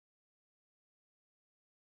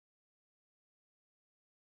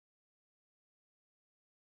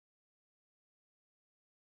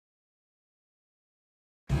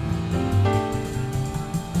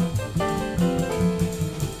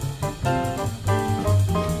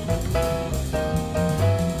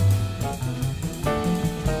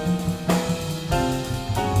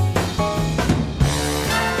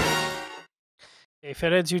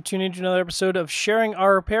Fedheads. You're tuning into another episode of Sharing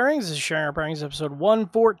Our Pairings. This is Sharing Our Pairings, episode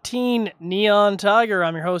 114, Neon Tiger.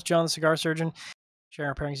 I'm your host, John the Cigar Surgeon. Sharing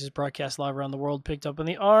Our Pairings is broadcast live around the world, picked up on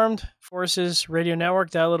the Armed Forces Radio Network.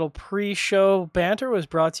 That little pre-show banter was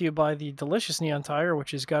brought to you by the delicious Neon Tiger, which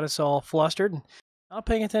has got us all flustered and not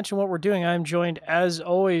paying attention to what we're doing. I'm joined, as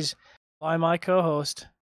always, by my co-host,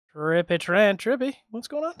 Trippy Trent. Trippy, what's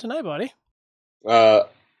going on tonight, buddy?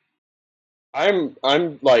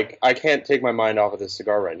 I'm like, I can't take my mind off of this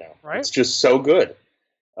cigar right now. Right? It's just so good.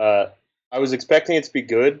 I was expecting it to be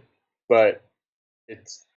good, but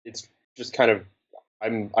it's just kind of,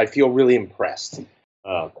 I feel really impressed.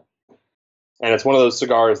 And it's one of those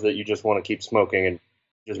cigars that you just want to keep smoking and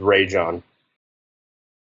just rage on.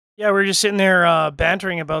 Yeah, we were just sitting there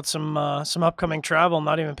bantering about some upcoming travel,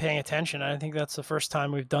 not even paying attention. I think that's the first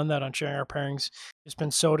time we've done that on Sharing Our Pairings. Just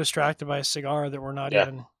been so distracted by a cigar that we're not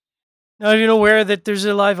even aware that there's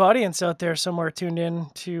a live audience out there somewhere tuned in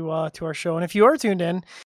to our show. And if you are tuned in,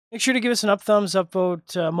 make sure to give us an up, thumbs up, vote,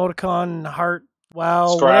 emoticon, heart,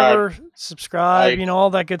 wow, whatever, subscribe, like,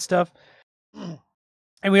 all that good stuff.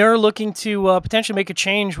 And we are looking to potentially make a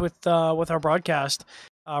change with our broadcast.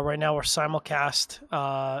 Right now we're simulcast.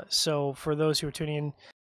 So for those who are tuning in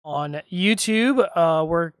on YouTube,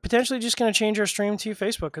 we're potentially just going to change our stream to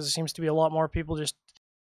Facebook because it seems to be a lot more people just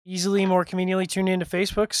easily, more conveniently tuned into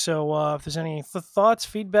Facebook. So if there's any thoughts,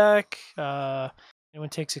 feedback, anyone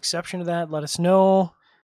takes exception to that, let us know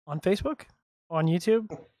on Facebook, on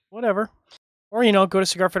YouTube, whatever. Or, go to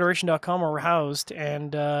cigarfederation.com where we're housed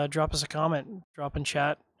and drop us a comment, drop in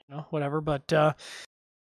chat, whatever. But we're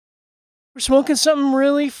smoking something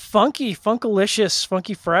really funky, funkalicious,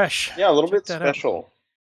 funky fresh. Yeah, a little bit special.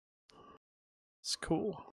 It's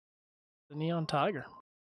cool. The Neon Tiger.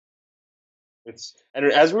 And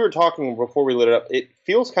as we were talking before we lit it up, it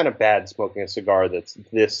feels kind of bad smoking a cigar that's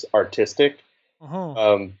this artistic,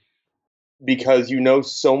 because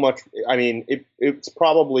so much. I mean, it's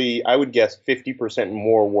probably, I would guess, 50%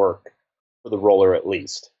 more work for the roller at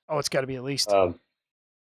least. Oh, it's got to be at least.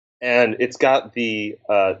 And it's got the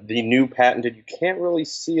new patented. You can't really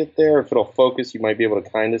see it there. If it'll focus, you might be able to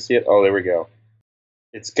kind of see it. Oh, there we go.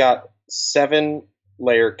 It's got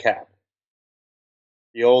 7-layer cap.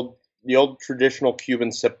 The old traditional Cuban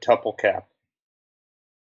septuple cap.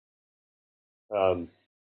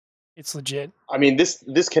 It's legit. I mean,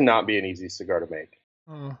 this cannot be an easy cigar to make.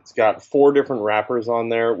 It's got 4 different wrappers on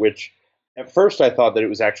there, which at first I thought that it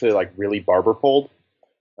was actually like really barber pulled.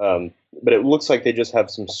 But it looks like they just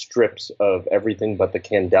have some strips of everything but the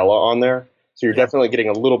candela on there. So you're definitely getting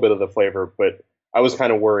a little bit of the flavor, but I was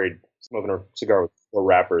kind of worried smoking a cigar with 4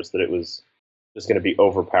 wrappers that it was just going to be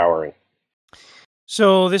overpowering.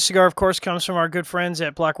 So this cigar, of course, comes from our good friends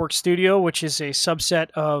at Blackwork Studio, which is a subset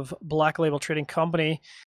of Black Label Trading Company.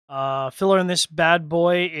 Filler in this bad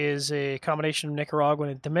boy is a combination of Nicaraguan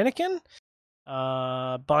and Dominican.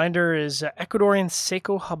 Binder is Ecuadorian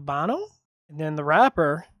Seco Habano. And then the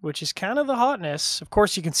wrapper, which is kind of the hotness. Of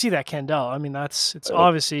course, you can see that candela. I mean, it's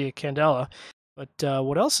obviously a candela. But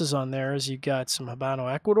what else is on there is you've got some Habano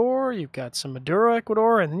Ecuador, you've got some Maduro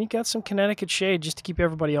Ecuador, and then you've got some Connecticut shade, just to keep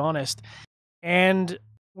everybody honest. And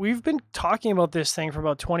we've been talking about this thing for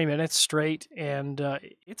about 20 minutes straight, and I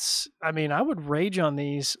would rage on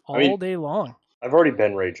these all day long. I've already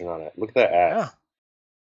been raging on it. Look at that ass.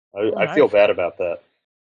 Yeah. I feel bad about that.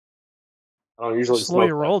 I don't usually slow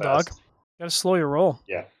your roll, dog. Got to slow your roll.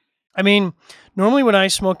 Yeah. I mean, normally when I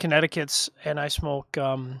smoke Connecticut's and I smoke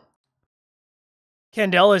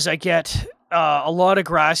Candelas, I get a lot of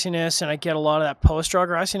grassiness and I get a lot of that post-draw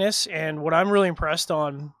grassiness. And what I'm really impressed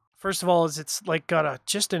on, first of all, is it's like got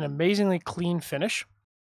just an amazingly clean finish.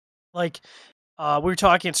 Like we were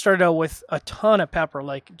talking, it started out with a ton of pepper,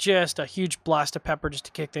 like just a huge blast of pepper just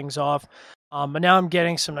to kick things off. But now I'm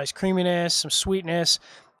getting some nice creaminess, some sweetness.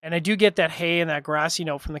 And I do get that hay and that grassy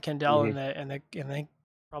note from the candela and the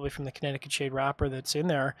probably from the Connecticut shade wrapper that's in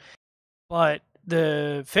there. But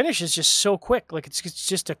the finish is just so quick. Like it's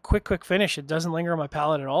just a quick finish. It doesn't linger on my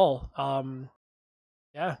palate at all.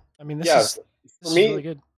 Yeah. I mean, this is really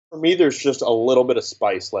good. For me, there's just a little bit of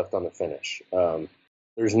spice left on the finish.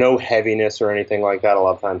 There's no heaviness or anything like that. A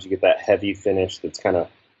lot of times you get that heavy finish that's kind of,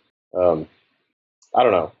 I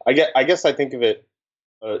don't know. I guess I think of it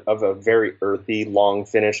of a very earthy, long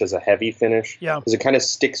finish as a heavy finish. Yeah. Because it kind of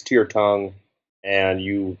sticks to your tongue, and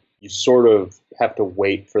you sort of have to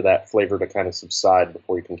wait for that flavor to kind of subside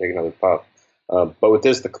before you can take another puff. But with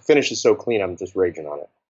this, the finish is so clean, I'm just raging on it.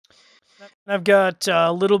 I've got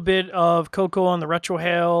a little bit of cocoa on the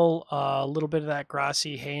retrohale, a little bit of that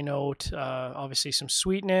grassy hay note, obviously some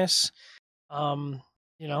sweetness. Like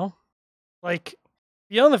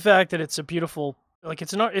beyond the fact that it's a beautiful like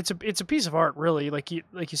it's a piece of art, really. Like you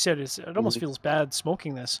said, it almost feels bad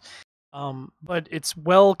smoking this. But it's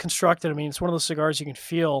well constructed. I mean, it's one of those cigars you can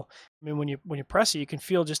feel. I mean, when you press it, you can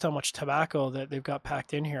feel just how much tobacco that they've got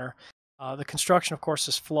packed in here. The construction, of course,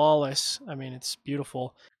 is flawless. I mean, it's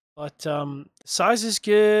beautiful. But size is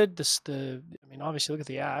good. I mean, obviously, look at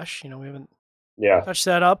the ash. You know, we haven't touched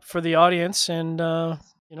that up for the audience, and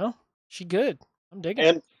you know, she good. I'm digging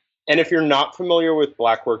it. And if you're not familiar with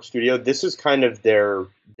Blackwork Studio, this is kind of their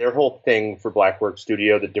whole thing for Blackwork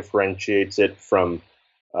Studio that differentiates it from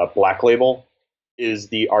Black Label is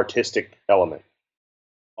the artistic element.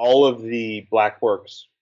 All of the Blackworks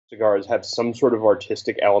cigars have some sort of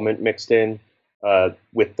artistic element mixed in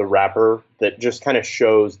with the wrapper that just kind of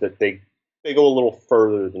shows that they go a little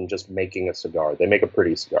further than just making a cigar. They make a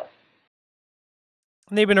pretty cigar.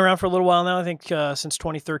 And they've been around for a little while now. I think since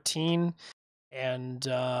 2013, and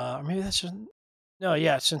maybe that's just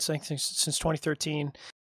since 2013.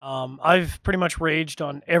 I've pretty much raged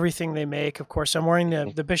on everything they make. Of course, I'm wearing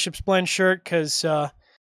the Bishop's Blend shirt because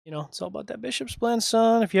you know, it's all about that Bishop's Blend,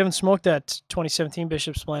 son. If you haven't smoked that 2017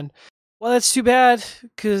 Bishop's Blend, well, that's too bad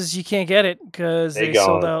because you can't get it because they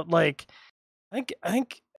sold out. Like, I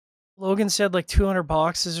think Logan said like 200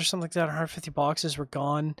 boxes or something like that. 150 boxes were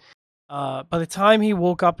gone. By the time he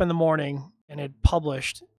woke up in the morning and had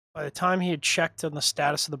published, by the time he had checked on the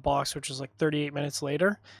status of the box, which was like 38 minutes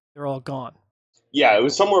later, they're all gone. Yeah, it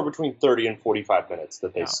was somewhere between 30 and 45 minutes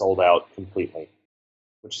that they sold out completely,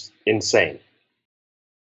 which is insane.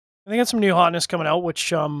 They got some new hotness coming out,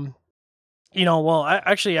 which, you know, well,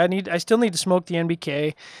 I still need to smoke the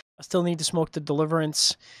NBK. I still need to smoke the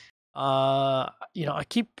Deliverance. You know, I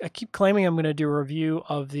keep claiming I'm going to do a review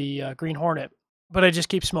of the Green Hornet, but I just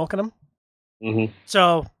keep smoking them. Mm-hmm.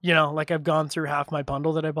 So, you know, like I've gone through half my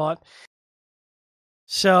bundle that I bought.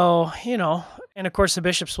 So, you know, and of course the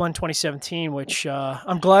Bishop's Blend 2017, which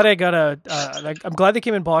I'm glad I got I'm glad they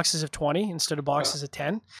came in boxes of 20 instead of boxes of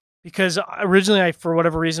 10. Because originally, for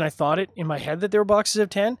whatever reason, I thought it in my head that there were boxes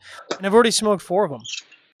of 10, and I've already smoked 4 of them.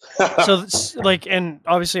 So, like, and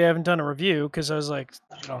obviously I haven't done a review because I was like,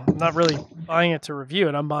 you know, I'm not really buying it to review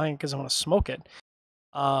it. I'm buying it because I want to smoke it.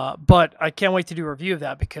 But I can't wait to do a review of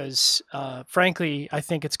that because, frankly, I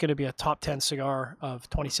think it's going to be a top 10 cigar of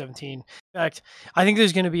 2017. In fact, I think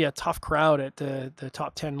there's going to be a tough crowd at the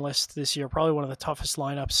top 10 list this year. Probably one of the toughest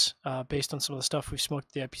lineups based on some of the stuff we've smoked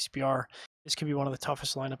at the IPCPR. This could be one of the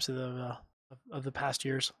toughest lineups of the past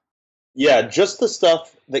years. Yeah, just the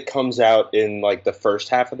stuff that comes out in like the first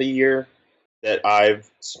half of the year that I've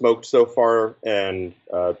smoked so far, and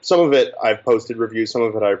some of it I've posted reviews, some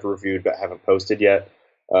of it I've reviewed but haven't posted yet.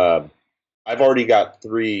 I've already got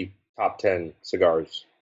 3 top 10 cigars.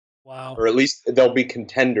 Wow. Or at least they'll be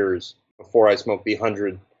contenders before I smoke the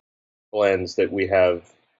 100 blends that we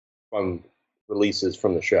have from releases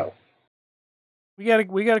from the show. We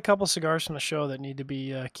got a couple cigars from the show that need to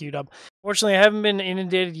be queued up. Fortunately, I haven't been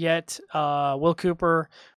inundated yet. Will Cooper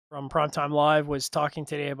from Primetime Live was talking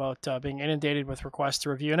today about being inundated with requests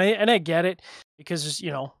to review, and I get it because,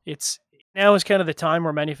 you know, now is kind of the time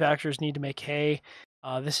where manufacturers need to make hay.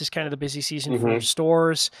 This is kind of the busy season for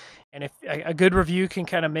stores, and if a good review can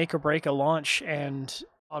kind of make or break a launch, and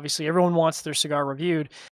obviously everyone wants their cigar reviewed.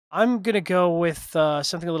 I'm going to go with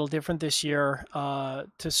something a little different this year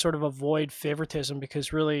to sort of avoid favoritism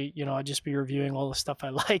because really, you know, I'd just be reviewing all the stuff I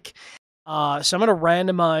like. So I'm going to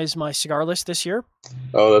randomize my cigar list this year.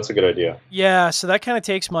 Oh, that's a good idea. Yeah, so that kind of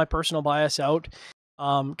takes my personal bias out,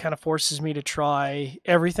 kind of forces me to try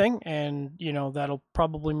everything. And, you know, that'll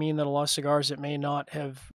probably mean that a lot of cigars that may not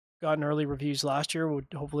have gotten early reviews last year would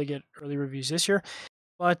hopefully get early reviews this year.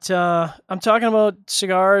 But I'm talking about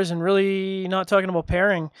cigars and really not talking about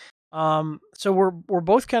pairing. So we're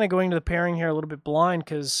both kind of going to the pairing here a little bit blind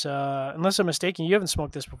because unless I'm mistaken, you haven't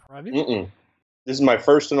smoked this before, have you? Mm-mm. This is my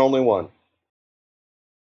first and only one.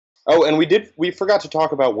 Oh, and we forgot to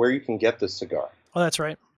talk about where you can get this cigar. Oh, that's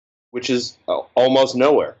right. Which is almost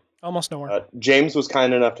nowhere. Almost nowhere. James was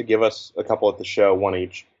kind enough to give us a couple at the show, one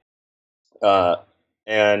each.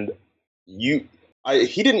 And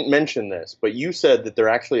he didn't mention this, but you said that they're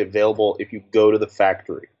actually available if you go to the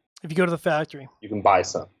factory. If you go to the factory, you can buy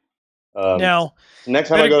some. Now, next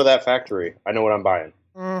time I go to that factory, I know what I'm buying.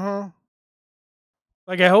 Mm-hmm.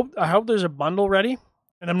 Like I hope there's a bundle ready,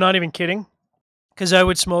 and I'm not even kidding, because I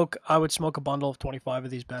would smoke a bundle of 25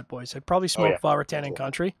 of these bad boys. I'd probably smoke 5 or 10 in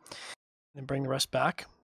country, and bring the rest back.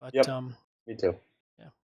 But me too. Yeah,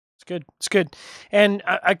 it's good. It's good, and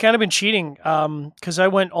I kind of been cheating because I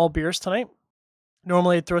went all beers tonight.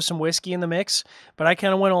 Normally I'd throw some whiskey in the mix, but I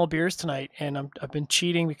kind of went all beers tonight, and I've been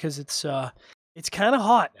cheating because it's kind of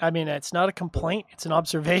hot. I mean, it's not a complaint; it's an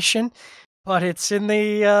observation. but it's in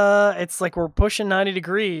the it's like we're pushing 90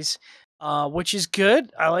 degrees, which is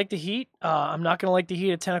good. I like the heat. I'm not gonna like the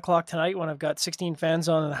heat at 10 o'clock tonight when I've got 16 fans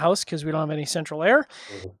on in the house because we don't have any central air,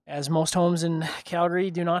 as most homes in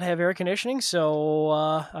Calgary do not have air conditioning. So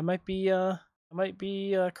I might be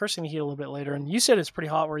cursing the heat a little bit later. And you said it's pretty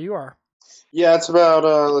hot where you are. Yeah, it's about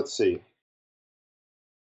let's see,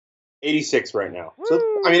 86 right now. Woo! So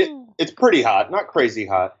I mean, it's pretty hot, not crazy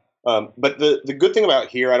hot. But the good thing about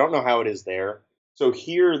here, I don't know how it is there. So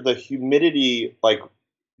here, the humidity, like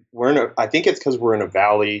I think it's because we're in a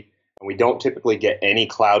valley and we don't typically get any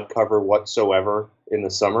cloud cover whatsoever in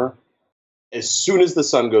the summer. As soon as the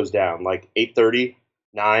sun goes down, like 8:30,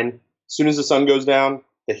 9, as soon as the sun goes down,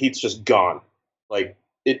 the heat's just gone. Like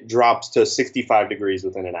it drops to 65 degrees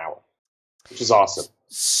within an hour, which is awesome.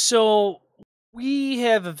 So we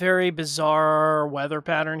have a very bizarre weather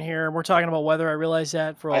pattern here. We're talking about weather. I realize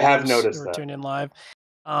that for all of those who are tuned in live.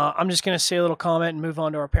 I'm just going to say a little comment and move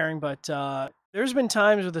on to our pairing. But there's been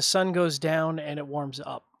times where the sun goes down and it warms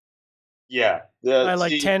up. Yeah. By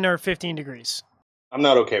like 10 or 15 degrees. I'm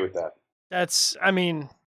not okay with that. I mean,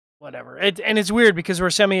 whatever. And it's weird because we're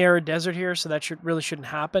a semi-arid desert here, so that really shouldn't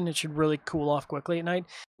happen. It should really cool off quickly at night.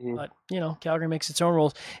 But, Calgary makes its own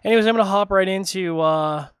rules. Anyways, I'm going to hop right into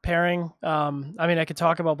pairing. I mean, I could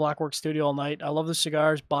talk about Blackwork Studio all night. I love the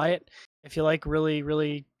cigars. Buy it. If you like really,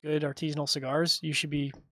 really good artisanal cigars, you should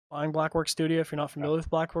be buying Blackwork Studio. If you're not familiar with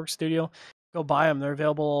Blackwork Studio, go buy them. They're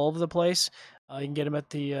available all over the place. You can get them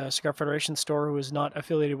at the Cigar Federation store, who is not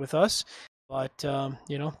affiliated with us. But,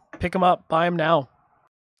 pick them up. Buy them now.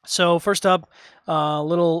 So first up,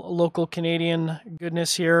 little local Canadian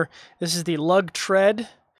goodness here. This is the Lug-Tread,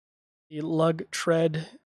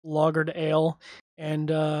 Lagered Ale, and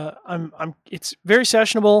it's very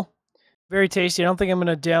sessionable, very tasty. I don't think I'm going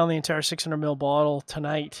to down the entire 600 ml bottle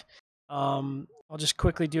tonight. I'll just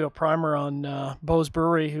quickly do a primer on Beau's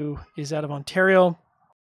Brewery, who is out of Ontario.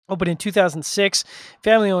 Opened in 2006,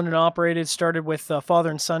 family owned and operated. Started with father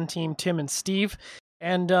and son team Tim and Steve,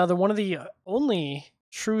 and they're one of the only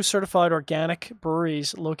true certified organic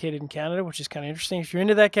breweries located in Canada, which is kind of interesting. If you're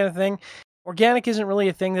into that kind of thing, organic isn't really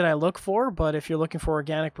a thing that I look for, but if you're looking for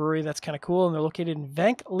organic brewery, that's kind of cool. And they're located in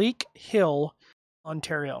Vankleek Hill,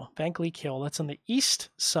 Ontario. Vankleek Hill. That's on the east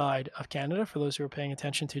side of Canada, for those who are paying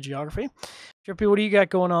attention to geography. Trippy, what do you got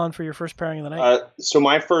going on for your first pairing of the night? So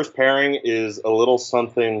my first pairing is a little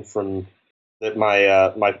something from that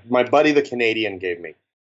my buddy the Canadian gave me.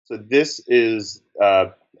 So this is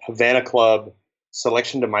Havana Club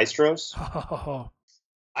Seleccion de Maestros.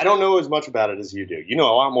 I don't know as much about it as you do. You know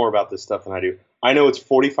a lot more about this stuff than I do. I know it's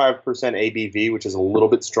 45% ABV, which is a little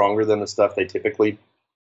bit stronger than the stuff they typically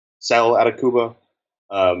sell out of Cuba.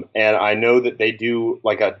 And I know that they do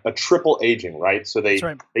like a triple aging, right? So they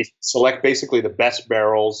select basically the best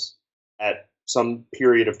barrels at some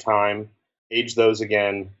period of time, age those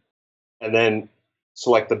again, and then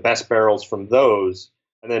select the best barrels from those.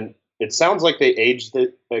 And then it sounds like they aged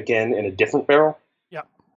it again in a different barrel. Yeah.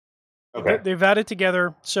 Okay. They've added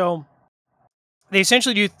together. So they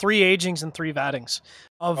essentially do 3 agings and 3 vattings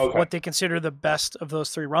of what they consider the best of those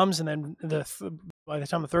 3 rums. And then by the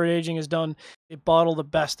time the 3rd aging is done, they bottle the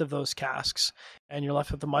best of those casks. And you're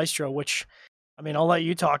left with the Maestro, which, I mean, I'll let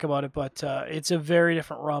you talk about it, but it's a very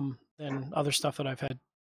different rum than other stuff that I've had.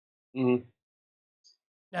 Mm-hmm.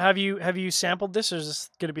 Now, have you sampled this, or is this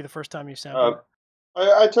going to be the first time you sampled it?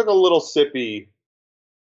 I took a little sippy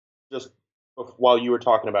just while you were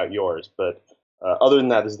talking about yours, but other than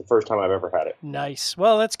that, this is the first time I've ever had it. Nice.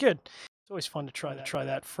 Well, that's good. It's always fun to try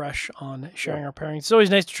that fresh on Sharing Our Pairings. It's always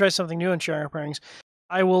nice to try something new on Sharing Our Pairings.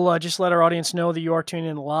 I will just let our audience know that you are tuning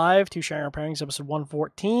in live to Sharing Our Pairings, episode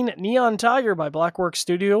 114, Neon Tiger by Blackwork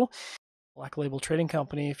Studio, Black Label Trading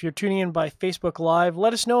Company. If you're tuning in by Facebook Live,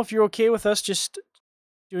 let us know if you're okay with us just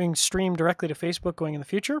doing stream directly to Facebook going in the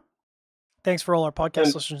future. Thanks for all our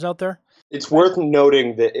podcast listeners out there. It's worth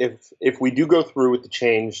noting that if we do go through with the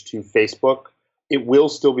change to Facebook, it will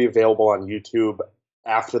still be available on YouTube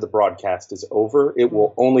after the broadcast is over. It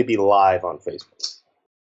will only be live on Facebook.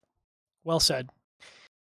 Well said.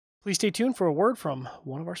 Please stay tuned for a word from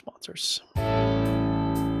one of our sponsors.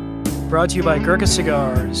 Brought to you by Gurkha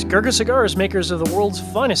Cigars. Gurkha Cigars, makers of the world's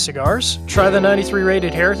finest cigars. Try the 93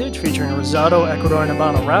 rated Heritage, featuring Rosado, Ecuadorian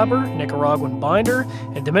Habana wrapper, Nicaraguan binder,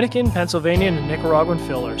 and Dominican, Pennsylvania, and Nicaraguan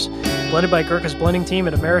fillers. Blended by Gurkha's blending team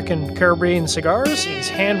at American Caribbean Cigars, it is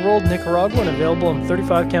hand-rolled Nicaraguan, available in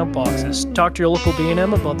 35-count boxes. Talk to your local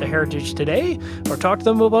B&M about the Heritage today, or talk to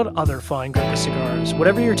them about other fine Gurkha cigars.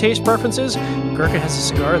 Whatever your taste preferences, Gurkha has a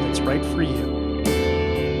cigar that's right for you.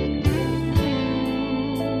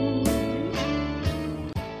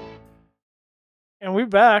 And we're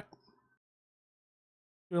back.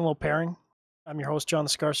 doing a little pairing. I'm your host, John the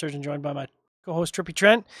Cigar Surgeon, joined by my co-host, Trippy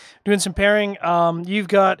Trent, doing some pairing. You've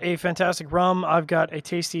got a fantastic rum. I've got a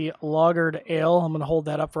tasty lagered ale. I'm going to hold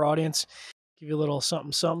that up for audience. Give you a little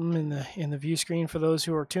something in the view screen for those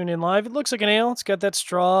who are tuned in live. It looks like an ale. It's got that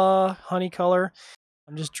straw honey color.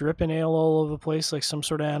 I'm just dripping ale all over the place like some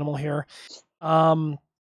sort of animal here.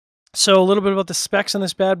 So a little bit about the specs on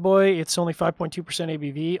this bad boy. It's only 5.2%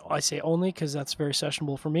 ABV. I say only because that's very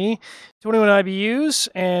sessionable for me. 21 IBUs,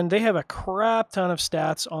 and they have a crap ton of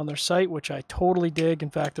stats on their site, which I totally dig. In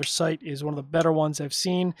fact, their site is one of the better ones I've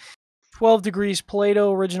seen. 12 degrees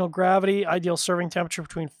Plato, original gravity, ideal serving temperature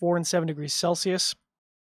between 4 and 7 degrees Celsius.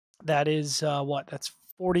 That is, That's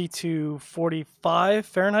 40 to 45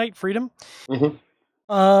 Fahrenheit, freedom. Mm-hmm.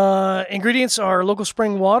 Ingredients are local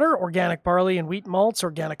spring water, organic barley and wheat malts,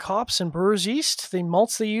 organic hops, and brewer's yeast. The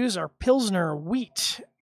malts they use are Pilsner, wheat,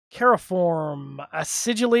 cariform,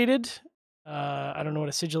 acidulated. I don't know what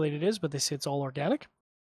acidulated is, but they say it's all organic.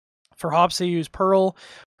 For hops, they use Pearl,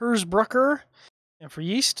 Hersbrucker, and for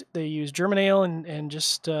yeast, they use German ale and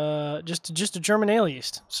just a German ale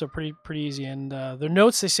yeast. So pretty easy. And their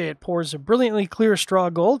notes, they say it pours a brilliantly clear straw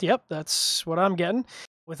gold. Yep, that's what I'm getting.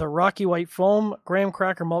 With a rocky white foam, graham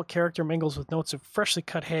cracker malt character mingles with notes of freshly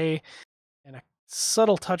cut hay and a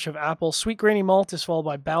subtle touch of apple. Sweet grainy malt is followed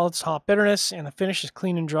by balanced hop bitterness, and the finish is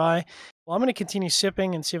clean and dry. Well, I'm going to continue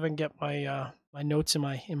sipping and see if I can get my my notes in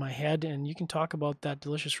my head, and you can talk about that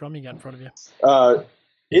delicious rum you got in front of you.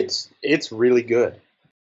 It's really good.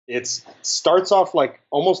 It starts off like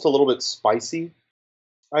almost a little bit spicy,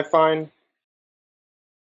 I find.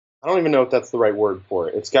 I don't even know if that's the right word for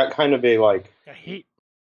it. It's got kind of a heat.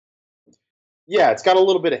 Yeah, it's got a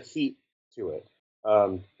little bit of heat to it,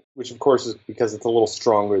 which of course is because it's a little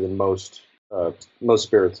stronger than most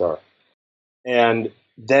spirits are. And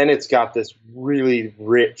then it's got this really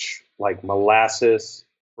rich, like molasses,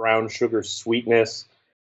 brown sugar sweetness,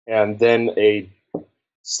 and then a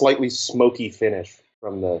slightly smoky finish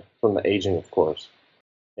from the aging, of course.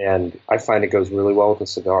 And I find it goes really well with the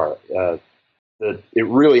cigar. It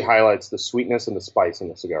really highlights the sweetness and the spice in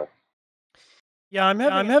the cigar. Yeah,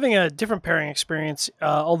 I'm having a different pairing experience,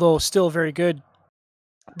 although still very good.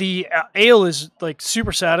 The ale is like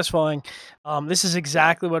super satisfying. This is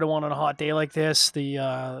exactly what I want on a hot day like this.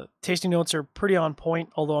 The tasting notes are pretty on point,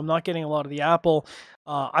 although I'm not getting a lot of the apple.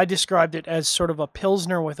 I described it as sort of a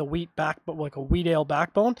Pilsner with a wheat like a wheat ale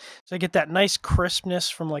backbone. So I get that nice crispness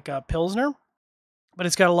from like a Pilsner, but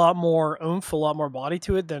it's got a lot more oomph, a lot more body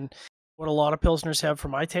to it than what a lot of Pilsners have for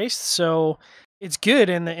my taste. So it's good,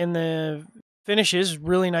 and the finish is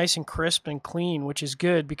really nice and crisp and clean, which is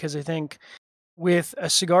good because I think with a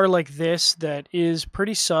cigar like this that is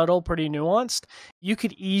pretty subtle, pretty nuanced, you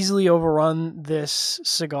could easily overrun this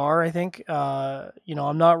cigar. I think, I'm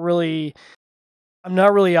not really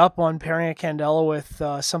up on pairing a Candela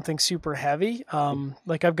with something super heavy.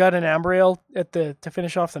 Like I've got an amber ale to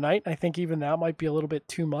finish off the night. I think even that might be a little bit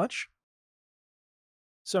too much.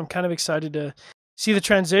 So I'm kind of excited to see the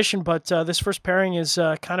transition, but this first pairing is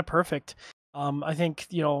kind of perfect. I think,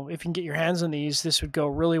 if you can get your hands on these, this would go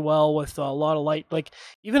really well with a lot of light, like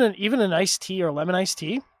even an iced tea or lemon iced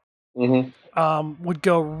tea, would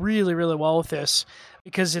go really, really well with this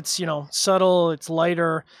because it's, subtle, it's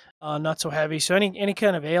lighter, not so heavy. So any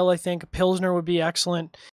kind of ale, I think a Pilsner would be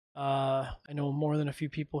excellent. I know more than a few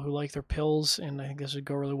people who like their pills, and I think this would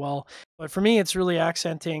go really well. But for me, it's really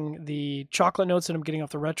accenting the chocolate notes that I'm getting off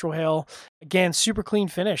the retrohale. Again, super clean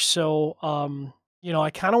finish. So,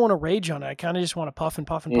 I kind of want to rage on it. I kind of just want to puff and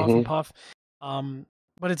puff and puff and puff.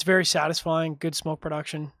 But it's very satisfying. Good smoke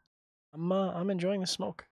production. I'm enjoying the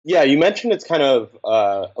smoke. Yeah, you mentioned it's kind of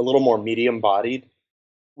a little more medium bodied,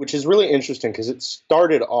 which is really interesting because it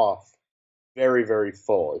started off very, very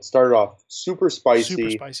full. It started off super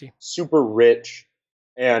spicy, super rich,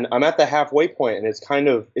 and I'm at the halfway point, and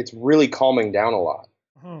it's really calming down a lot,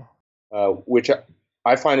 which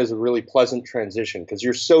I find is a really pleasant transition because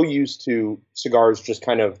you're so used to cigars just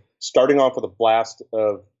kind of starting off with a blast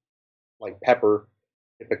of like pepper,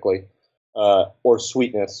 typically, or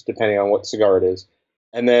sweetness, depending on what cigar it is.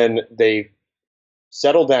 And then they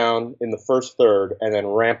settle down in the first third and then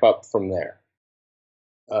ramp up from there.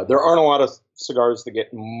 There aren't a lot of cigars that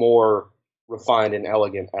get more refined and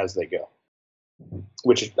elegant as they go,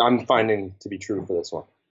 which I'm finding to be true for this one.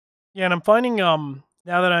 Yeah, and I'm finding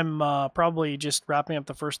now that I'm probably just wrapping up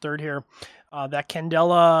the first third here, that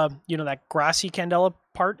Candela, that grassy Candela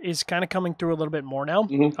part is kind of coming through a little bit more now.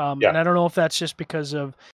 And I don't know if that's just because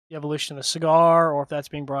of the evolution of the cigar or if that's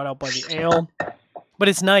being brought out by the ale. But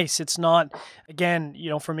it's nice. It's not, again,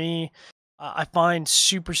 for me, I find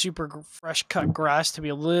super, super fresh cut grass to be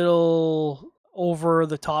a little over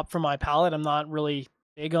the top for my palate. I'm not really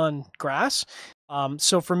big on grass.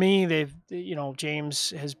 So for me,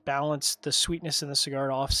 James has balanced the sweetness in the cigar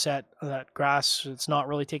to offset that grass. It's not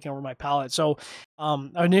really taking over my palate. So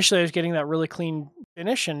initially I was getting that really clean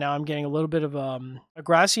finish, and now I'm getting a little bit of a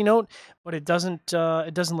grassy note, but it doesn't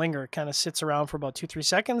linger. It kind of sits around for about 2-3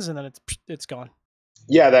 seconds, and then it's gone.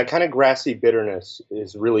 Yeah, that kind of grassy bitterness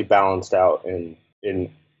is really balanced out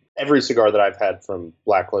in every cigar that I've had from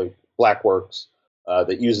Blackworks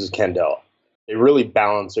that uses Candela. They really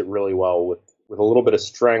balance it really well with a little bit of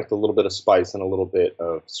strength, a little bit of spice, and a little bit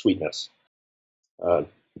of sweetness.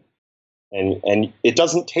 And it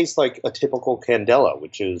doesn't taste like a typical Candela,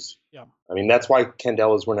 which is, I mean, that's why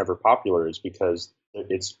Candelas were never popular, is because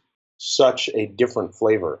it's such a different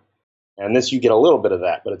flavor. And this, you get a little bit of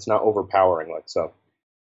that, but it's not overpowering like so.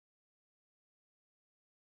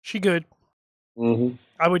 She good. Mm-hmm.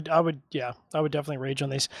 I would definitely rage on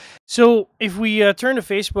these. So if we turn to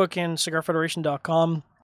Facebook and cigarfederation.com,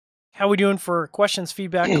 how are we doing for questions,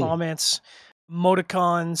 feedback, comments,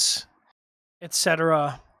 emoticons,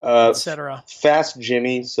 etc., etc.? Fast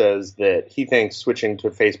Jimmy says that he thinks switching to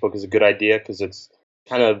Facebook is a good idea because it's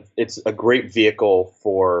a great vehicle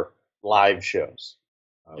for live shows,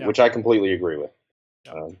 which I completely agree with.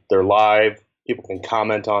 They're live. People can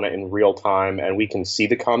comment on it in real time, and we can see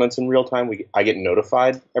the comments in real time. I get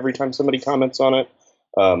notified every time somebody comments on it,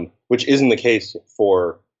 which isn't the case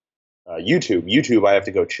for YouTube. YouTube, I have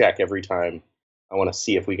to go check every time I want to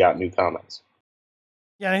see if we got new comments.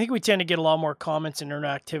 Yeah, and I think we tend to get a lot more comments and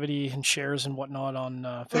interactivity and shares and whatnot on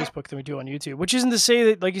Facebook than we do on YouTube, which isn't to say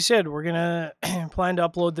that, like you said, we're going to plan to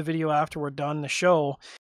upload the video after we're done the show.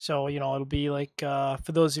 So, it'll be like,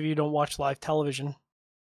 for those of you who don't watch live television,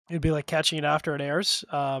 it'd be like catching it after it airs.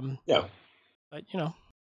 But,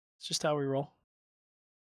 it's just how we roll.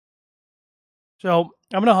 So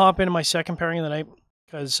I'm going to hop into my second pairing of the night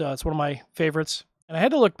because it's one of my favorites. And I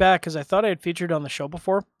had to look back because I thought I had featured on the show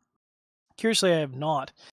before. Curiously, I have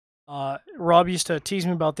not. Rob used to tease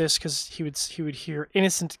me about this because he would hear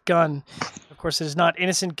Innocent Gunn. Of course, it is not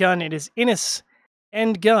Innocent Gunn. It is Innis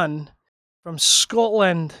and Gunn from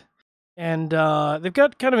Scotland. And they've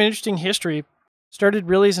got kind of an interesting history. Started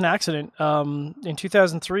really as an accident. In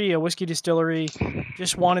 2003, a whiskey distillery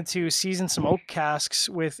just wanted to season some oak casks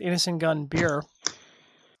with Innis and Gunn beer.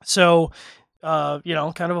 So, kind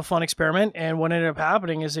of a fun experiment. And what ended up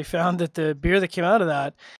happening is they found that the beer that came out of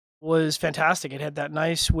that was fantastic. It had that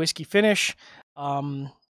nice whiskey finish.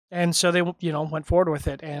 And so they, went forward with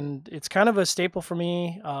it. And it's kind of a staple for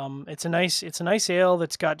me. It's a nice ale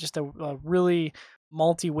that's got just a really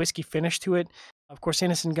malty whiskey finish to it. Of course,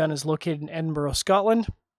 Innis and Gunn is located in Edinburgh, Scotland.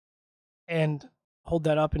 And hold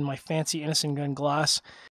that up in my fancy Innis and Gunn glass.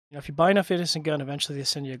 If you buy enough Innis and Gunn, eventually they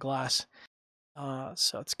send you a glass.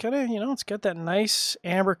 So it's kind of, it's got that nice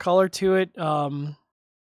amber color to it.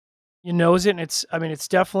 You nose it, and it's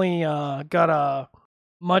definitely got a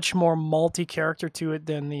much more malty character to it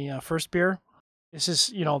than the first beer. This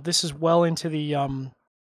is well into the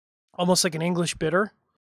almost like an English bitter.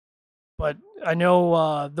 But I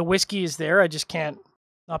know the whiskey is there. I just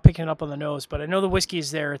not picking it up on the nose, but I know the whiskey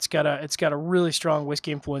is there. It's got a really strong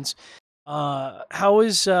whiskey influence. I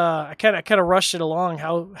kind of rushed it along.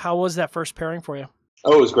 How was that first pairing for you?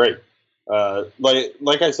 Oh, it was great.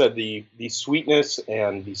 Like I said, the sweetness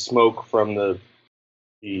and the smoke from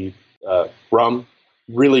the rum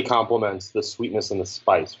really complements the sweetness and the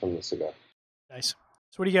spice from the cigar. Nice.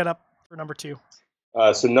 So what do you got up for number 2?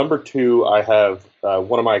 So number 2, I have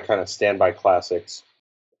one of my kind of standby classics,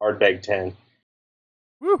 Ardbeg 10.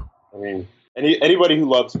 Woo! I mean, anybody who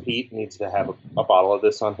loves peat needs to have a bottle of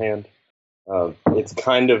this on hand. It's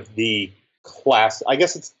kind of the class. I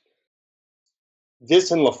guess it's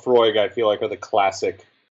this and Laphroaig, I feel like, are the classic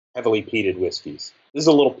heavily peated whiskeys. This is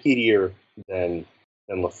a little peatier than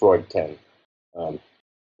Laphroaig 10.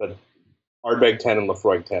 But Ardbeg 10 and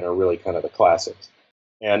Laphroaig 10 are really kind of the classics.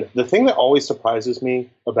 And the thing that always surprises me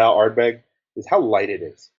about Ardbeg is how light it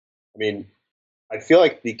is. I mean, I feel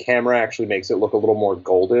like the camera actually makes it look a little more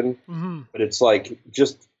golden, but it's like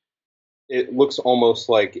it looks almost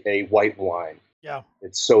like a white wine. Yeah.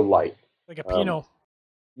 It's so light. Like a Pinot.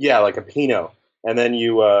 Yeah, like a Pinot. And then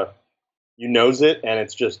you nose it, and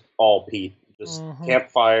it's just all peat. Just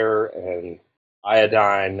campfire and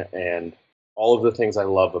iodine and all of the things I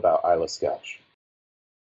love about Islay Scotch.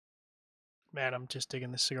 Man, I'm just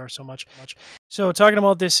digging this cigar so much. So talking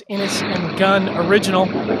about this Innis and Gunn original.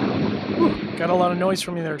 Whew, got a lot of noise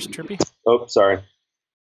from you there, Trippy. Oh, sorry.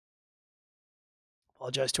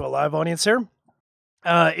 Apologize to a live audience there.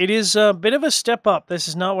 It is a bit of a step up. This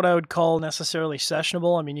is not what I would call necessarily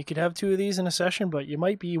sessionable. I mean, you could have 2 of these in a session, but you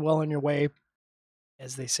might be well on your way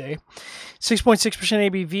as they say.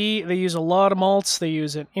 6.6% ABV. They use a lot of malts. They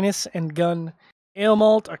use an Innis and Gunn ale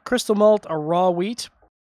malt, a crystal malt, a raw wheat.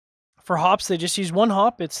 For hops, they just use one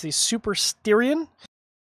hop. It's the Super Styrian.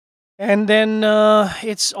 And then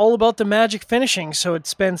it's all about the magic finishing. So it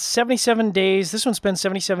spends 77 days. This one spends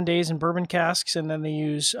 77 days in bourbon casks, and then they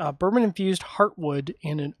use bourbon-infused heartwood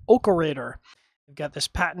in an oakerator. They've got this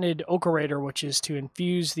patented oakerator, which is to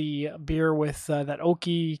infuse the beer with that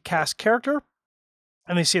oaky cask character.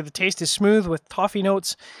 And they say the taste is smooth with toffee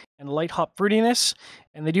notes and light hop fruitiness.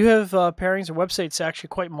 And they do have pairings. Their website's actually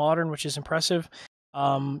quite modern, which is impressive.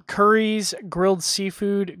 Curries, grilled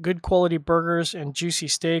seafood, good quality burgers, and juicy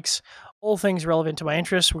steaks. All things relevant to my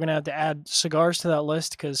interests. We're going to have to add cigars to that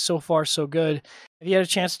list because so far so good. Have you had a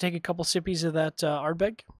chance to take a couple sippies of that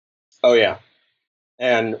Ardbeg? Oh, yeah.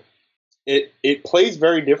 And it plays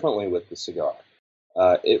very differently with the cigar.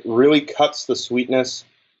 It really cuts the sweetness,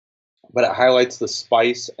 but it highlights the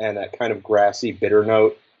spice and that kind of grassy bitter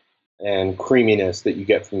note and creaminess that you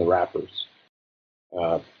get from the wrappers.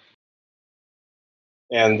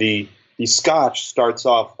 And the Scotch starts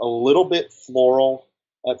off a little bit floral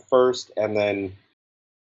at first, and then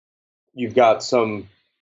you've got some,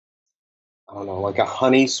 I don't know, like a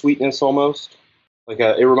honey sweetness almost.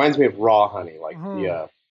 It reminds me of raw honey, like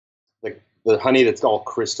the honey that's all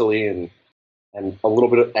crystally and a little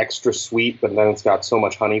bit of extra sweet, but then it's got so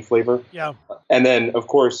much honey flavor. Yeah. And then, of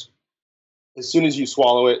course, as soon as you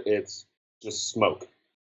swallow it, it's just smoke,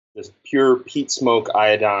 just pure peat smoke,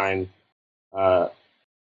 iodine.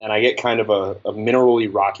 And I get kind of a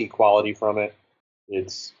minerally rocky quality from it.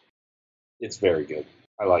 It's very good.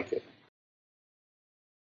 I like it.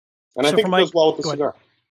 And I think it goes well with the cigar.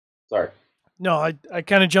 Sorry. No, I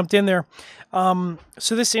kind of jumped in there.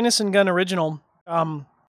 So this Innis and Gunn original,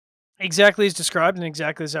 exactly as described and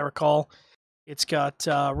exactly as I recall, it's got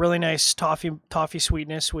really nice toffee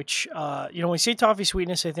sweetness, which, when we say toffee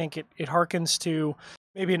sweetness, I think it harkens to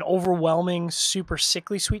maybe an overwhelming, super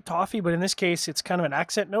sickly sweet toffee, but in this case, it's kind of an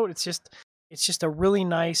accent note. It's just a really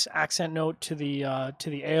nice accent note to the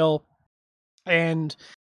ale, and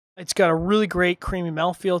it's got a really great creamy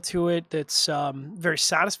mouthfeel to it that's very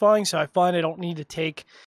satisfying. So I find I don't need to take,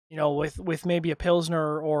 with maybe a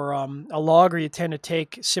Pilsner or a lager, you tend to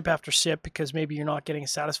take sip after sip because maybe you're not getting a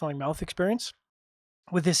satisfying mouth experience.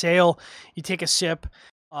 With this ale, you take a sip,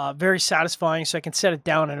 very satisfying, so I can set it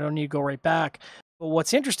down and I don't need to go right back. But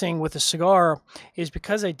what's interesting with the cigar is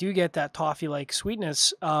because I do get that toffee-like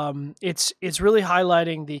sweetness, it's really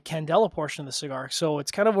highlighting the candela portion of the cigar. So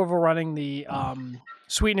it's kind of overrunning the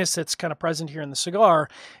sweetness that's kind of present here in the cigar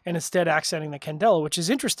and instead accenting the candela, which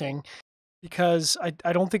is interesting because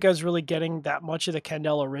I don't think I was really getting that much of the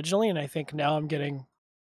candela originally, and I think now I'm getting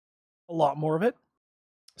a lot more of it.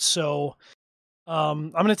 So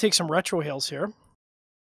I'm going to take some retrohales here.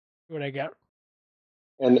 See what I get.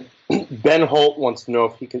 And Ben Holt wants to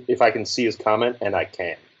know if I can see his comment, and I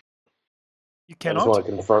can. You cannot? I just want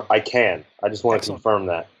to confirm. I can. I just want to confirm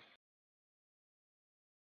that.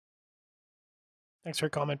 Thanks for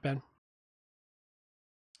your comment, Ben.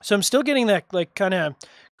 So I'm still getting that kind of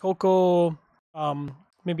cocoa,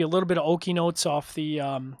 maybe a little bit of oaky notes off the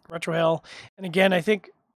retrohale. And again, I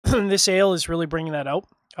think this ale is really bringing that out.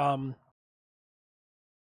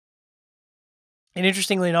 And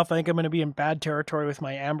interestingly enough, I think I'm going to be in bad territory with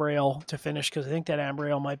my amber ale to finish because I think that amber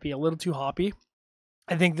ale might be a little too hoppy.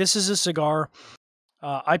 I think this is a cigar.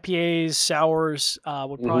 IPAs, sours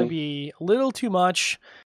would probably be a little too much,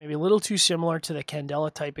 maybe a little too similar to the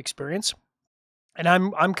Candela type experience. And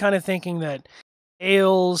I'm kind of thinking that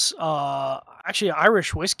ales, actually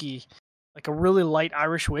Irish whiskey, like a really light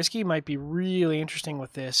Irish whiskey might be really interesting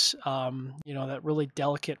with this. That really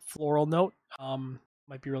delicate floral note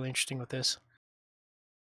might be really interesting with this.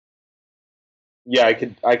 Yeah, I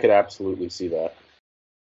could absolutely see that.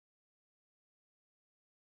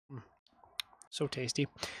 So tasty.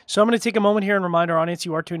 So I'm going to take a moment here and remind our audience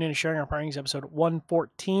you are tuned in to Sharing Our Pairings, episode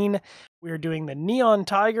 114. We are doing the Neon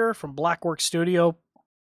Tiger from Blackwork Studio. If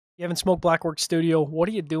you haven't smoked Blackwork Studio, what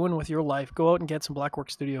are you doing with your life? Go out and get some Blackwork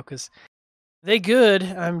Studio because they good.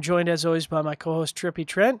 I'm joined as always by my co-host Trippy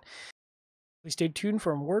Trent. Please stay tuned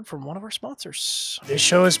for a word from one of our sponsors. This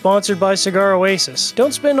show is sponsored by Cigar Oasis.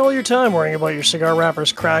 Don't spend all your time worrying about your cigar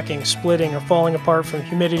wrappers cracking, splitting, or falling apart from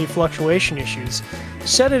humidity fluctuation issues.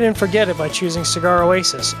 Set it and forget it by choosing Cigar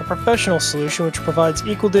Oasis, a professional solution which provides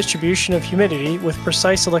equal distribution of humidity with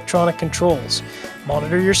precise electronic controls.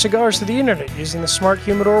 Monitor your cigars through the internet using the Smart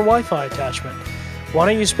Humidor Wi-Fi attachment. Why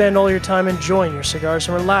don't you spend all your time enjoying your cigars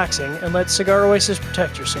and relaxing and let Cigar Oasis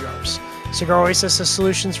protect your cigars? Cigar Oasis has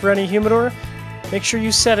solutions for any humidor. Make sure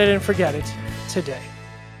you set it and forget it today.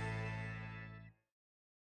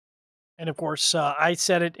 And of course, I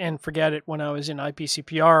set it and forget it when I was in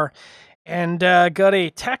IPCPR, and got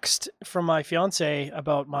a text from my fiance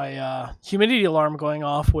about my humidity alarm going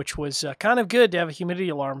off, which was kind of good to have a humidity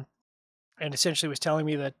alarm, and essentially was telling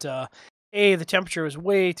me that the temperature was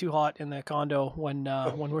way too hot in the condo when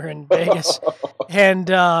we were in Vegas, and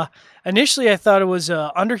initially I thought it was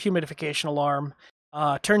a under humidification alarm.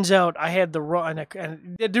 Turns out I had the wrong,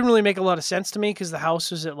 and it didn't really make a lot of sense to me because the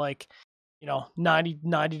house was at like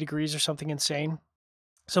 90 degrees or something insane.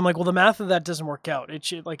 So I'm like, well, the math of that doesn't work out. It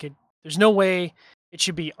should there's no way it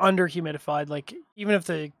should be under humidified. Like even if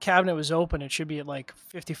the cabinet was open, it should be at like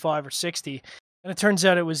 55 or 60. And it turns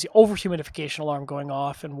out it was the over humidification alarm going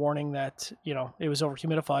off and warning that, it was over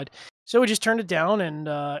humidified. So we just turned it down and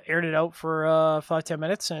aired it out for 5-10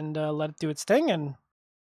 minutes and let it do its thing, and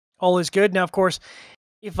all is good. Now, of course,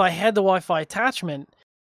 if I had the Wi-Fi attachment,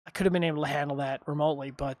 I could have been able to handle that remotely,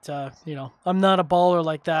 but I'm not a baller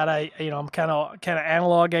like that. I'm kind of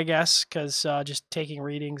analog, I guess, because just taking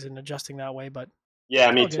readings and adjusting that way. But yeah,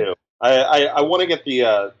 me too. I want to get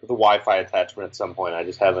the Wi-Fi attachment at some point. I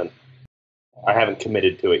just haven't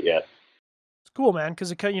committed to it yet. It's cool, man,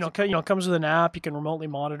 because it comes with an app. You can remotely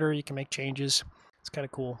monitor. You can make changes. It's kind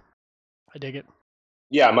of cool. I dig it.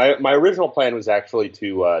 Yeah, my original plan was actually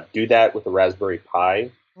to do that with the Raspberry Pi.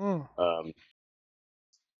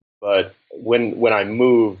 But when I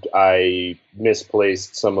moved, I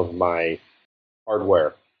misplaced some of my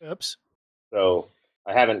hardware. Oops. So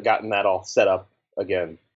I haven't gotten that all set up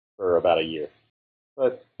again for about a year.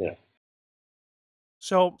 But,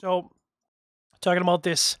 So talking about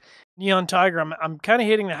this Neon Tiger, I'm kind of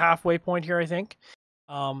hitting the halfway point here, I think.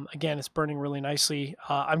 Again, it's burning really nicely.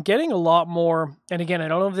 I'm getting a lot more, and again, I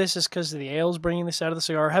don't know if this is because of the ales bringing this out of the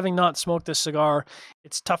cigar. Having not smoked this cigar,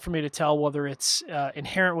 it's tough for me to tell whether it's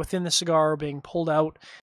inherent within the cigar or being pulled out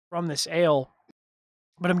from this ale.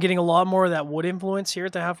 But I'm getting a lot more of that wood influence here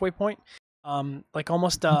at the halfway point. Like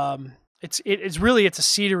almost, it's a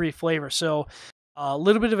cedary flavor. So a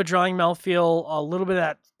little bit of a drying mouthfeel, a little bit of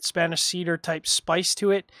that Spanish cedar type spice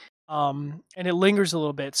to it. And it lingers a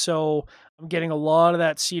little bit. So I'm getting a lot of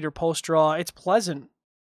that cedar post draw. It's pleasant,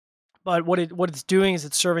 but what it's doing is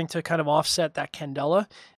it's serving to kind of offset that Candela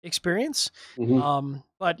experience. Mm-hmm.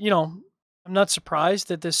 But I'm not surprised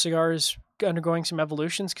that this cigar is undergoing some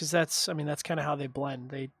evolutions, because that's kind of how they blend.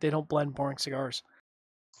 They don't blend boring cigars.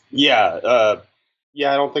 Yeah, I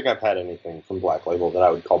don't think I've had anything from Black Label that I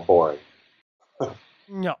would call boring.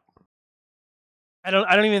 No. I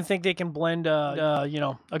don't even think they can blend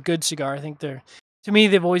a good cigar. I think to me,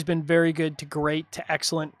 they've always been very good to great to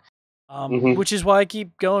excellent, which is why I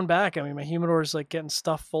keep going back. I mean, my humidor is like getting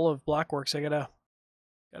stuffed full of Blackworks. I gotta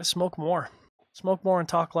smoke more and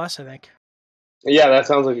talk less, I think. Yeah, that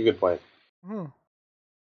sounds like a good plan.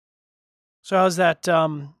 So how's that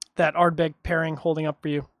Ardbeg pairing holding up for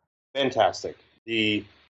you? Fantastic. I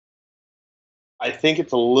think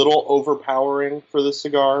it's a little overpowering for the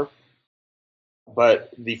cigar,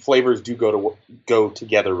 but the flavors do go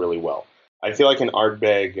together really well. I feel like an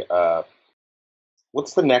Ardbeg.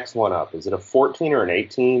 What's the next one up? Is it a 14 or an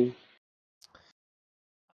 18?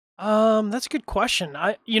 That's a good question.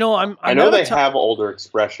 I know they have older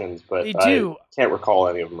expressions, but they do. I can't recall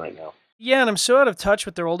any of them right now. Yeah, and I'm so out of touch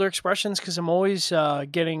with their older expressions because I'm always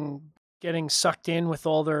getting sucked in with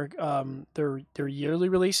all their yearly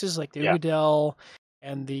releases, like the Ugadel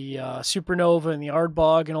and the Supernova and the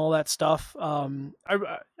Ardbeg and all that stuff. They're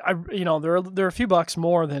a few bucks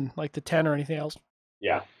more than like the 10 or anything else.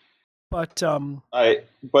 Yeah. But I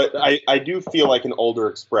do feel like an older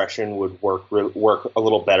expression would work a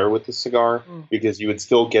little better with the cigar, because you would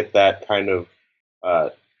still get that kind of I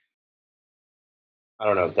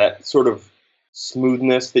don't know, that sort of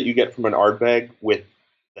smoothness that you get from an Ardbeg with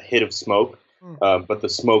a hit of smoke, but the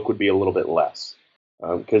smoke would be a little bit less.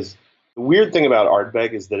 Because the weird thing about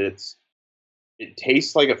Ardbeg is that it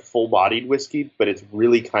tastes like a full-bodied whiskey, but it's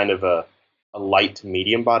really kind of a light to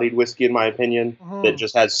medium-bodied whiskey, in my opinion, that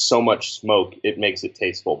just has so much smoke, it makes it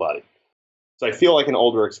taste full-bodied. So I feel like an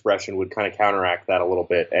older expression would kind of counteract that a little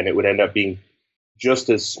bit, and it would end up being just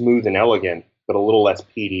as smooth and elegant, but a little less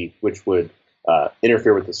peaty, which would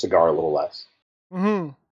interfere with the cigar a little less.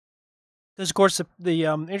 Because of course the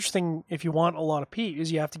interesting, if you want a lot of peat,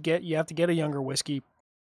 is you have to get a younger whiskey,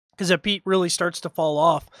 because that peat really starts to fall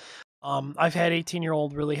off. I've had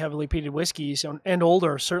 18-year-old really heavily peated whiskeys and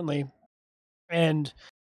older certainly, and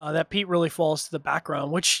that peat really falls to the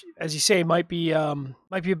background, which, as you say, might be a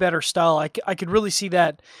better style. I could really see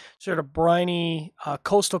that sort of briny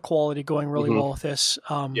coastal quality going really well with this.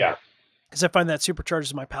 Because I find that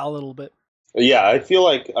supercharges my palate a little bit. Yeah, I feel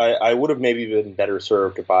like I would have maybe been better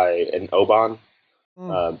served by an Oban,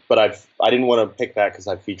 But I didn't want to pick that because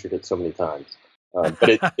I've featured it so many times.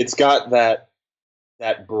 But it's got that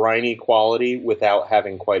briny quality without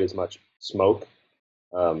having quite as much smoke.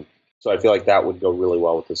 So I feel like that would go really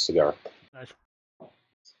well with this cigar. Nice.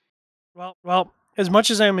 Well, as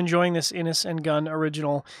much as I am enjoying this Innis and Gunn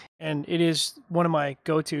original, and it is one of my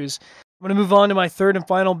go-tos, I'm going to move on to my third and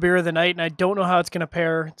final beer of the night, and I don't know how it's going to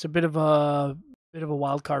pair. It's a bit of a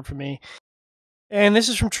wild card for me. And this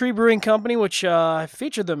is from Tree Brewing Company, which I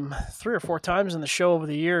featured them 3 or 4 times in the show over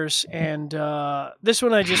the years. And this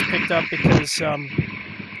one I just picked up because got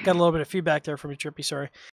a little bit of feedback there from you, Trippy. Sorry.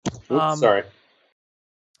 Sorry.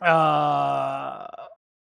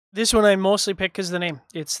 This one I mostly picked because of the name.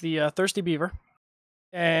 It's the Thirsty Beaver.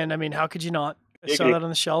 And I mean, how could you not? I saw that on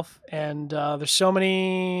the shelf. And there's so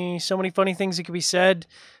many funny things that could be said.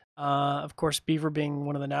 Of course, beaver being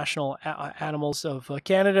one of the national animals of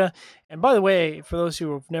Canada. And by the way, for those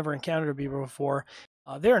who have never encountered a beaver before,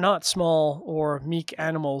 they are not small or meek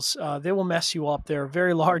animals. They will mess you up. They're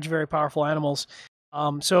very large, very powerful animals.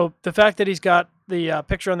 So the fact that he's got the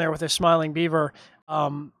picture on there with a smiling beaver,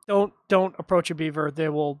 don't approach a beaver. They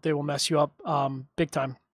will mess you up big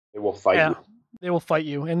time. They will fight you. They will fight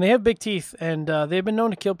you, and they have big teeth, and they've been known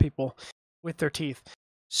to kill people with their teeth.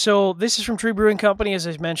 So this is from Tree Brewing Company, as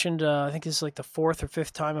I mentioned. I think this is like the 4th or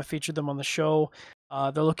 5th time I featured them on the show.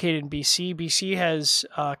 They're located in BC. BC has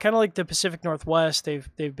kind of like the Pacific Northwest.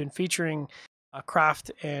 They've been featuring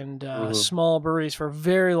craft and small breweries for a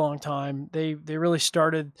very long time. They really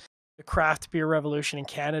started the craft beer revolution in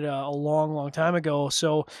Canada a long time ago.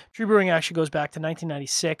 So Tree Brewing actually goes back to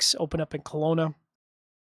 1996. Opened up in Kelowna.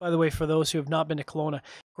 By the way, for those who have not been to Kelowna,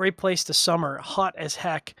 great place to summer. Hot as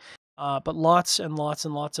heck. But lots and lots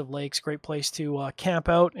of lakes. Great place to camp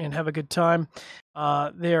out and have a good time.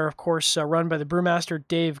 They are, of course, run by the brewmaster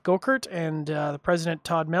Dave Gokert and the president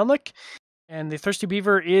Todd Melnick. And the Thirsty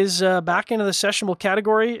Beaver is back into the sessionable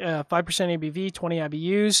category. 5% ABV, 20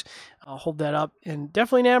 IBUs. I'll hold that up. And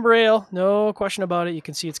definitely an amber ale. No question about it. You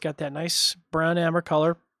can see it's got that nice brown amber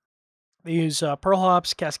color. They use pearl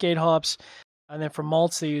hops, cascade hops. And then for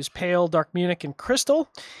malts, they use pale, dark Munich, and crystal.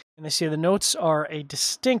 And they say the notes are a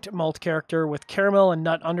distinct malt character with caramel and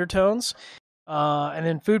nut undertones. And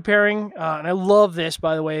then food pairing. And I love this,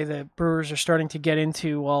 by the way. The brewers are starting to get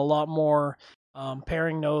into a lot more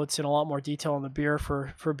pairing notes and a lot more detail on the beer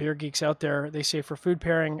for beer geeks out there. They say for food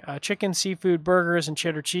pairing, chicken, seafood, burgers, and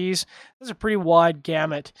cheddar cheese. That's a pretty wide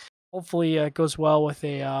gamut. Hopefully it goes well with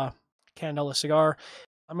a Candela cigar.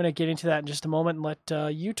 I'm going to get into that in just a moment and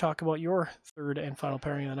let you talk about your third and final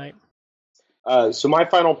pairing of the night. So my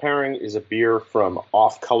final pairing is a beer from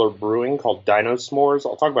Off Color Brewing called Dino S'mores.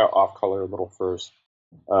 I'll talk about Off Color a little first.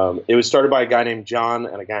 It was started by a guy named John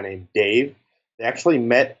and a guy named Dave. They actually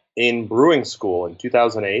met in brewing school in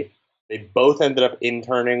 2008. They both ended up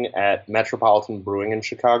interning at Metropolitan Brewing in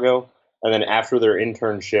Chicago. And then after their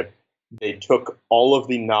internship, they took all of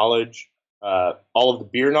the knowledge, all of the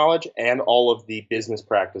beer knowledge and all of the business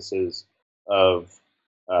practices of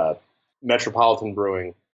Metropolitan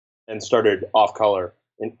Brewing and started Off Color,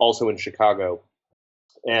 and also in Chicago.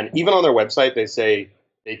 And even on their website,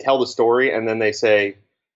 they tell the story, and then they say,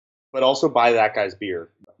 but also buy that guy's beer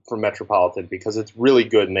from Metropolitan because it's really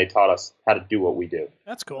good, and they taught us how to do what we do.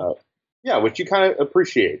 That's cool. Yeah, which you kind of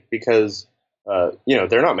appreciate because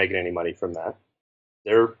they're not making any money from that.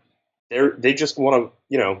 They just want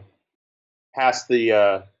to pass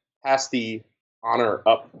the honor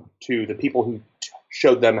up to the people who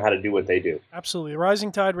showed them how to do what they do. Absolutely. A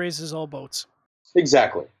rising tide raises all boats.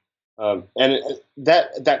 Exactly. And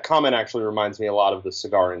that comment actually reminds me a lot of the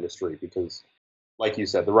cigar industry because, like you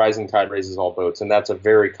said, the rising tide raises all boats, and that's a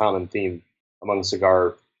very common theme among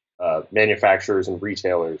cigar manufacturers and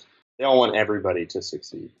retailers. They all want everybody to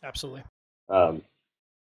succeed. Absolutely.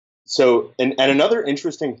 So, and another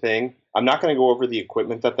interesting thing, I'm not going to go over the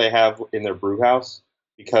equipment that they have in their brew house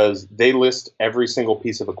because they list every single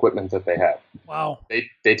piece of equipment that they have. Wow.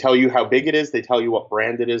 They tell you how big it is, they tell you what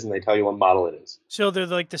brand it is, and they tell you what model it is. So they're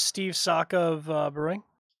like the Steve Saka of brewing?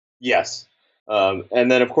 Yes.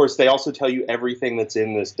 And then, of course, they also tell you everything that's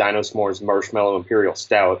in this Dino S'mores Marshmallow Imperial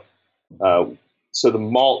Stout. So the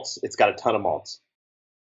malts, it's got a ton of malts.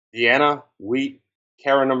 Vienna, wheat,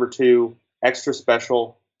 Cara No. 2, extra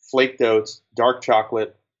special, flaked oats, dark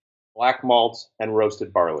chocolate, black malts, and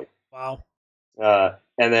roasted barley. Wow.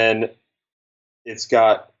 And then it's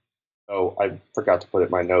got, I forgot to put it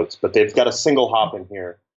in my notes, but they've got a single hop in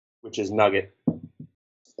here, which is Nugget.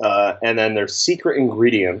 And then their secret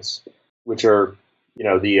ingredients, which are,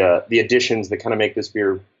 the additions that kind of make this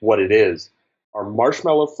beer what it is, are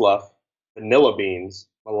marshmallow fluff, vanilla beans,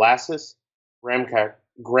 molasses, graham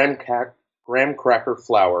graham cracker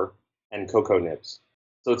flour, and cocoa nibs.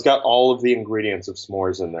 So it's got all of the ingredients of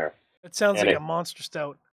s'mores in there. It sounds like a monster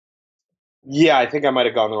stout. Yeah, I think I might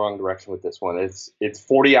have gone the wrong direction with this one. It's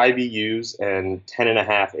 40 IBUs and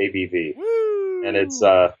 10.5 ABV. Woo! And it's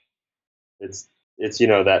that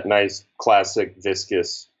nice classic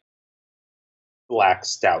viscous black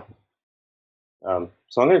stout.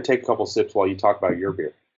 So I'm going to take a couple sips while you talk about your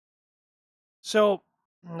beer. So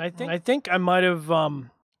I think I might have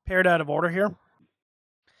paired out of order here.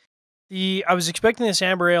 I was expecting this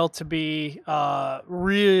amber ale to be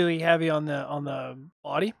really heavy on the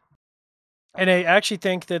body, and I actually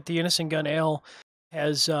think that the Innis and Gunn ale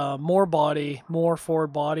has more body, more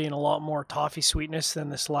forward body, and a lot more toffee sweetness than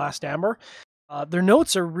this last amber. Their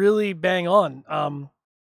notes are really bang on.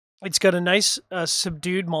 It's got a nice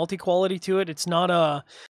subdued malty quality to it. It's not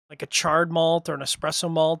like a charred malt or an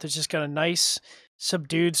espresso malt. It's just got a nice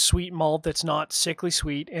subdued sweet malt that's not sickly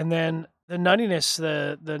sweet, and then the nuttiness,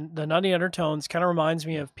 the nutty undertones kind of reminds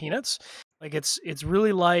me of peanuts. Like it's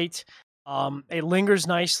really light. It lingers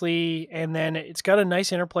nicely, and then it's got a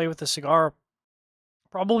nice interplay with the cigar.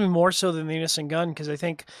 Probably more so than the Innis and Gunn, because I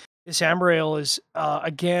think this amber ale is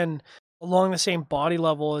again along the same body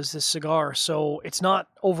level as this cigar, so it's not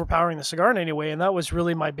overpowering the cigar in any way. And that was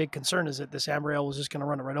really my big concern, is that this amber ale was just going to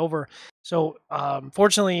run it right over. So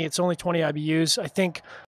fortunately, it's only 20 IBUs. I think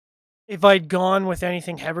if I'd gone with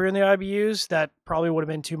anything heavier in the IBUs, that probably would have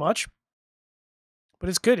been too much. But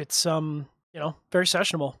it's good. It's very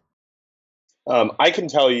sessionable. I can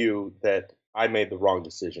tell you that I made the wrong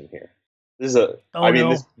decision here.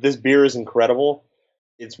 This beer is incredible.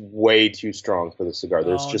 It's way too strong for the cigar.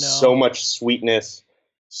 There's so much sweetness,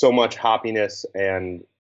 so much hoppiness, and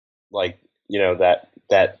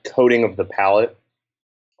that coating of the palate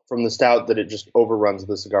from the stout that it just overruns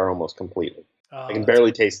the cigar almost completely. I can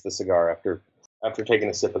barely taste the cigar after taking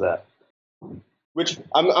a sip of that, which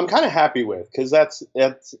I'm kind of happy with, because that's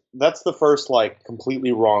the first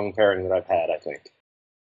completely wrong pairing that I've had, I think.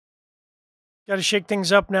 Got to shake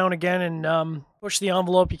things up now and again and push the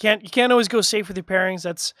envelope. You can't always go safe with your pairings.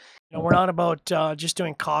 That's we're not about just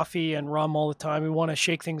doing coffee and rum all the time. We want to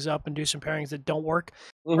shake things up and do some pairings that don't work.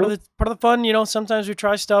 Mm-hmm. Part of the fun, sometimes we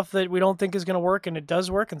try stuff that we don't think is going to work, and it does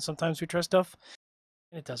work, and sometimes we try stuff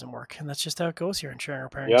and it doesn't work, and that's just how it goes here in sharing our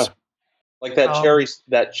pairings. Yeah, like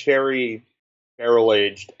that cherry barrel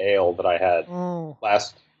aged ale that I had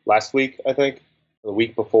last week, I think, or the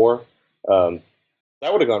week before. That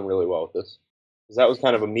would have gone really well with this, because that was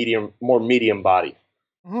kind of a more medium body.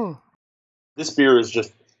 Mm. This beer is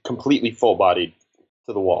just completely full bodied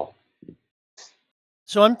to the wall.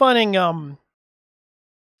 So I'm finding, I'm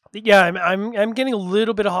getting a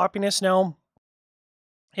little bit of hoppiness now.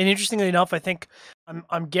 And interestingly enough, I think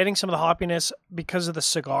I'm getting some of the hoppiness because of the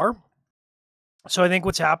cigar. So I think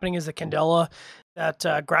what's happening is the Candela,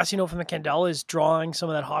 that grassy note from the Candela is drawing some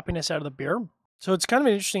of that hoppiness out of the beer. So it's kind of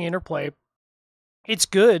an interesting interplay. It's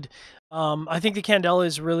good. I think the Candela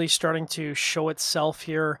is really starting to show itself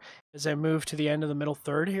here as I move to the end of the middle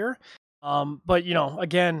third here. But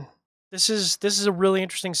again, this is a really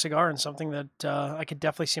interesting cigar, and something that I could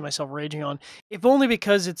definitely see myself raging on, if only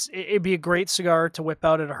because it'd be a great cigar to whip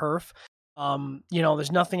out at a herf.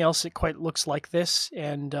 There's nothing else that quite looks like this,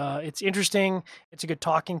 and it's interesting. It's a good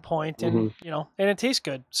talking point, and and it tastes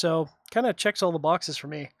good. So kind of checks all the boxes for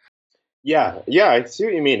me. Yeah, I see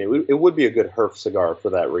what you mean. It would be a good herf cigar for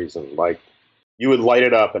that reason. Like, you would light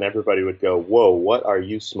it up and everybody would go, "Whoa, what are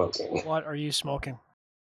you smoking?" What are you smoking?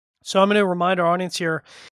 So I'm going to remind our audience here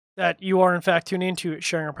that you are in fact tuning into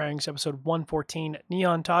Sharing Our Pairings, episode 114,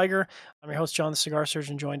 Neon Tiger. I'm your host, John the Cigar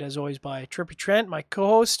Surgeon, joined as always by Trippy Trent, my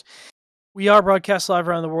co-host. We are broadcast live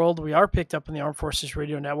around the world. We are picked up on the Armed Forces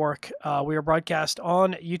Radio Network. We are broadcast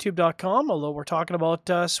on YouTube.com, although we're talking about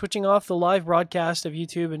switching off the live broadcast of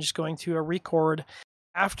YouTube and just going to a record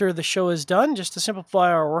after the show is done, just to simplify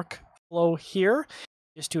our workflow here.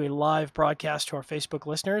 Just do a live broadcast to our Facebook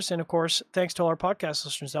listeners. And of course, thanks to all our podcast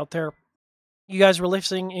listeners out there. You guys were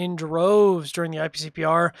listening in droves during the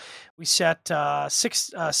IPCPR. We set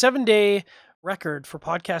 7-day record for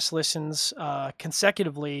podcast listens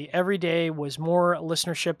consecutively. Every day was more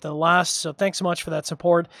listenership than the last. So thanks so much for that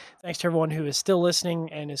support. Thanks to everyone who is still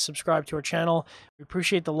listening and is subscribed to our channel. We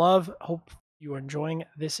appreciate the love. Hope you are enjoying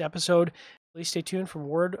this episode. Please stay tuned for a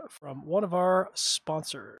word from one of our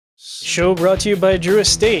sponsors. Show brought to you by Drew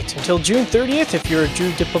Estate. Until June 30th, if you're a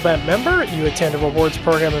Drew Diplomat member, you attend a rewards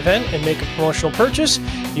program event and make a promotional purchase,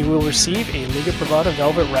 you will receive a Liga Privada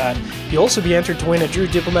Velvet Rat. You'll also be entered to win a Drew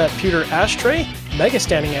Diplomat pewter ashtray, mega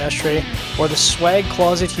standing ashtray, or the Swag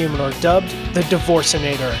Closet Humidor, dubbed the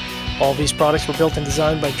Divorceinator. All these products were built and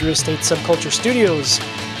designed by Drew Estate Subculture Studios.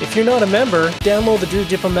 If you're not a member, download the Drew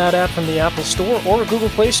Diplomat app from the Apple Store or Google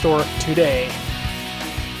Play Store today.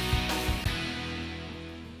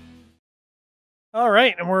 All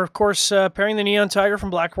right, and we're, of course, pairing the Neon Tiger from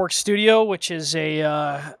Blackwork Studio, which is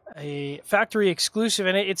a factory exclusive.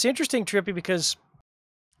 And it's interesting, Trippy, because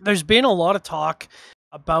there's been a lot of talk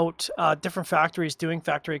about different factories doing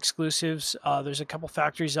factory exclusives. There's a couple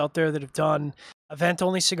factories out there that have done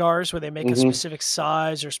event-only cigars where they make a specific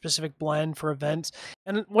size or specific blend for events.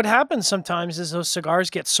 And what happens sometimes is those cigars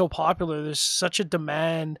get so popular, there's such a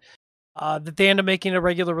demand that they end up making a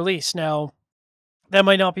regular release. Now, that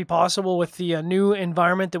might not be possible with the new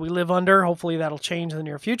environment that we live under. Hopefully that'll change in the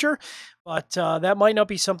near future, but that might not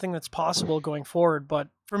be something that's possible going forward. But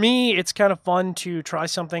for me, it's kind of fun to try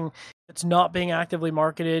something that's not being actively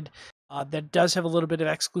marketed, that does have a little bit of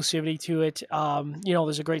exclusivity to it. You know,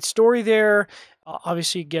 there's a great story there.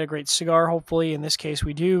 Obviously, you get a great cigar. Hopefully, in this case,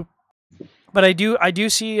 we do. But I do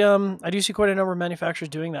see quite a number of manufacturers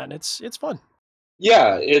doing that, and it's fun.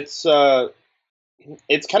 Yeah, it's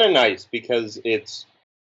kind of nice because it's,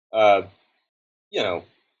 you know,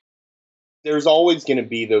 there's always going to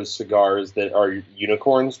be those cigars that are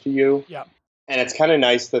unicorns to you. Yeah. And it's kind of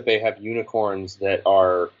nice that they have unicorns that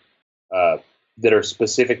are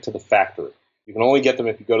specific to the factory. You can only get them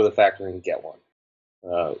if you go to the factory and get one,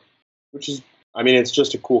 which is, I mean, it's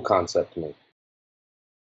just a cool concept to me.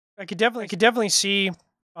 I could definitely see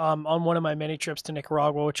on one of my many trips to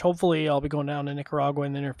Nicaragua, which hopefully I'll be going down to Nicaragua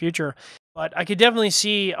in the near future. But I could definitely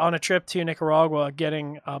see on a trip to Nicaragua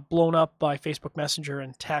getting blown up by Facebook Messenger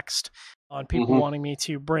and text on people wanting me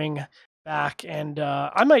to bring back. And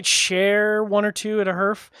I might share one or two at a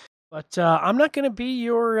herf, but I'm not going to be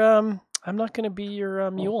your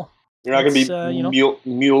mule. You're not going to be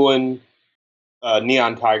muling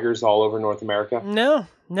neon tigers all over North America? No.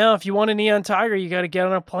 If you want a neon tiger, you got to get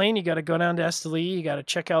on a plane. You got to go down to Esteli. You got to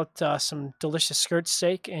check out some delicious skirt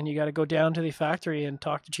steak, and you got to go down to the factory and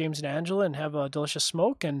talk to James and Angela and have a delicious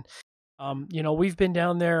smoke. And you know, we've been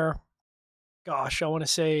down there. Gosh, I want to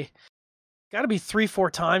say, got to be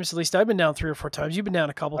 3-4 times at least. I've been down 3 or 4 times. You've been down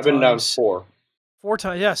a couple times. I've been down 4. 4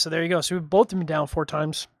 times. Yeah. So there you go. So we've both been down 4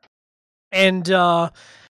 times, and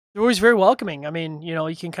they're always very welcoming. I mean, you know,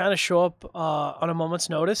 you can kind of show up on a moment's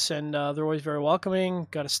notice, and they're always very welcoming.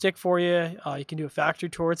 Got a stick for you. You can do a factory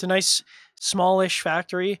tour. It's a nice, smallish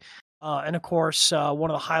factory. And of course,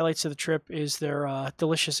 one of the highlights of the trip is their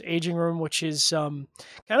delicious aging room, which is kind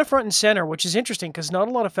of front and center, which is interesting because not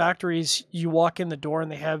a lot of factories, you walk in the door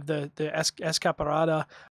and they have the escaparada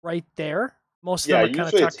right there. Most of them are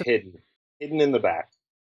kind of tucked hidden in the back.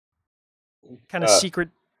 Kind of secret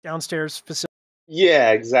downstairs facility.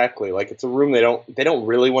 Yeah, exactly. Like it's a room they don't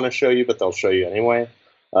really want to show you, but they'll show you anyway.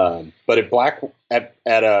 But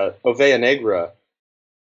at Ovea Negra,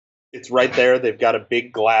 it's right there. They've got a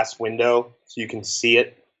big glass window, so you can see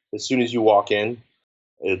it as soon as you walk in.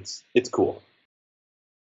 It's cool.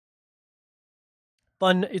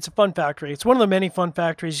 Fun. It's a fun factory. It's one of the many fun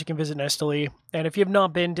factories you can visit in Esteli. And if you have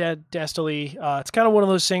not been to Esteli, it's kind of one of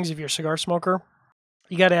those things. If you're a cigar smoker,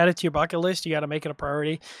 you got to add it to your bucket list. You got to make it a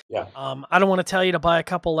priority. Yeah. I don't want to tell you to buy a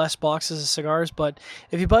couple less boxes of cigars, but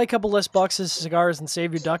if you buy a couple less boxes of cigars and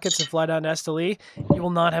save your ducats and fly down to Esteli, you will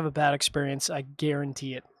not have a bad experience. I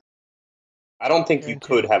guarantee it. I don't think you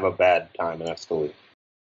could have a bad time in Esteli.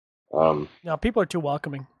 No, people are too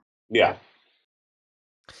welcoming. Yeah.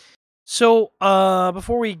 So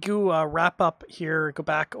before we go wrap up here, go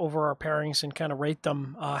back over our pairings and kind of rate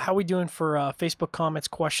them. How are we doing for Facebook comments,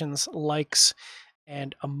 questions, likes,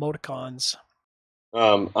 and emoticons?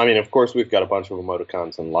 I mean, of course, we've got a bunch of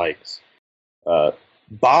emoticons and likes.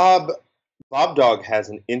 Bob Dog has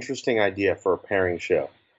an interesting idea for a pairing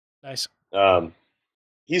show. Nice.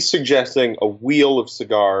 He's suggesting a wheel of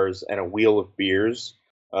cigars and a wheel of beers.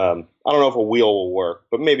 I don't know if a wheel will work,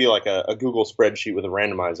 but maybe like a Google spreadsheet with a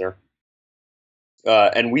randomizer.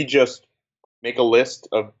 And we just make a list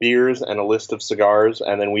of beers and a list of cigars,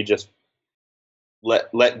 and then we just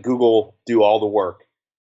let Google do all the work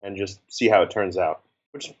and just see how it turns out.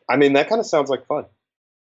 Which, I mean, that kind of sounds like fun.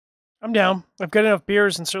 I'm down. I've got enough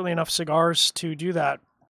beers and certainly enough cigars to do that.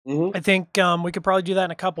 I think we could probably do that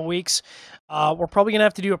in a couple weeks. We're probably going to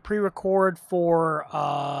have to do a pre-record for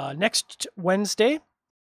next Wednesday.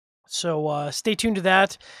 So stay tuned to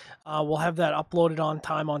that. We'll have that uploaded on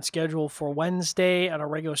time, on schedule for Wednesday at our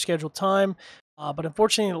regular scheduled time. But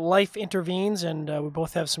unfortunately, life intervenes, and we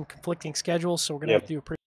both have some conflicting schedules, so we're going to have to do a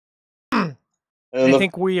pre. I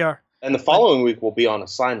think we are. And the following week we'll be on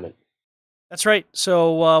assignment. That's right.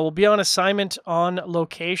 So we'll be on assignment on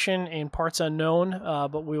location in parts unknown,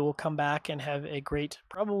 but we will come back and have a great,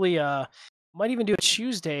 probably Might even do a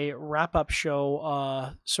Tuesday wrap-up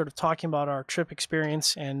show, sort of talking about our Tripp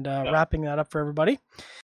experience and wrapping that up for everybody.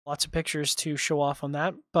 Lots of pictures to show off on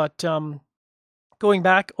that. But going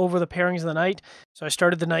back over the pairings of the night, so I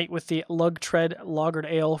started the night with the Lug-Tread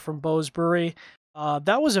Lagered Ale from Beau's Brewery.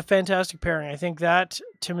 That was a fantastic pairing. I think that,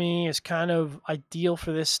 to me, is kind of ideal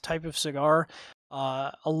for this type of cigar.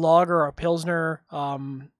 A lager or a pilsner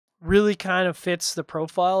really kind of fits the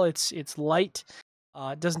profile. It's light.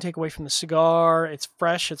 It doesn't take away from the cigar. It's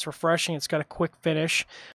fresh. It's refreshing. It's got a quick finish.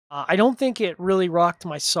 I don't think it really rocked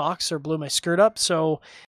my socks or blew my skirt up. So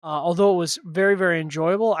although it was very, very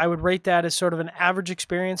enjoyable, I would rate that as sort of an average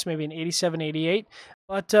experience, maybe an 87, 88,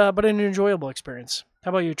 but an enjoyable experience. How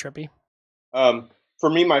about you, Trippy? For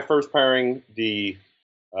me, my first pairing, the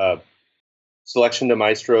Seleccion de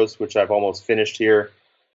Maestros, which I've almost finished here,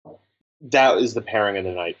 that is the pairing of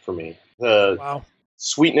the night for me. The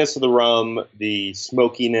sweetness of the rum, the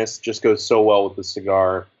smokiness just goes so well with the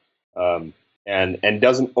cigar, and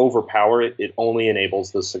doesn't overpower it. It only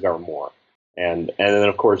enables the cigar more. And then,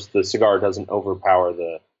 of course, the cigar doesn't overpower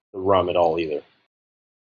the rum at all either.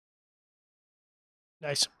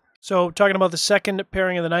 Nice. So talking about the second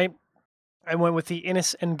pairing of the night, I went with the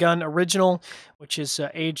Innis and Gunn Original, which is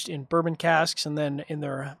aged in bourbon casks and then in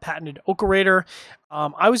their patented Oakerator.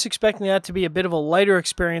 I was expecting that to be a bit of a lighter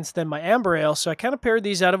experience than my Amber Ale, so I kind of paired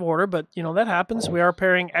these out of order, but that happens. We are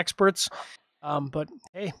pairing experts, but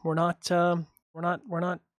hey, we're not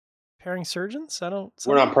pairing surgeons.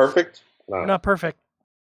 We're not perfect. No. We're not perfect.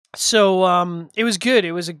 So it was good.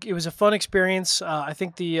 It was a fun experience. I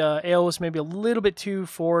think the ale was maybe a little bit too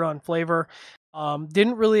forward on flavor.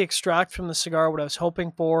 Didn't really extract from the cigar what I was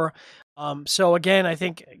hoping for. So again, I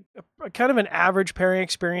think kind of an average pairing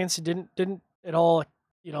experience. It didn't at all,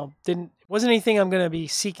 wasn't anything I'm going to be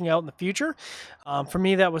seeking out in the future. For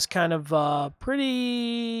me, that was kind of a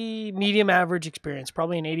pretty medium average experience,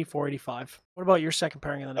 probably an 84, 85. What about your second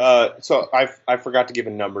pairing of the night? So I forgot to give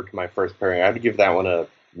a number to my first pairing. I had to give that one a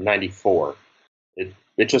 94.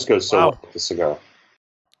 It just goes so well with the cigar.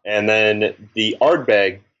 And then the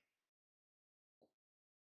Ardbeg,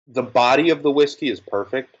 the body of the whiskey is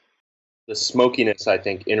perfect. The smokiness, I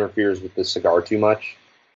think, interferes with the cigar too much.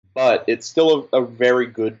 But it's still a very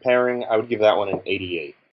good pairing. I would give that one an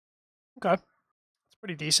 88. Okay. It's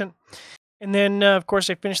pretty decent. And then, of course,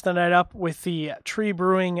 I finished the night up with the Tree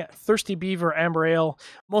Brewing Thirsty Beaver Amber Ale,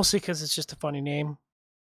 mostly because it's just a funny name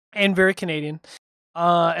and very Canadian.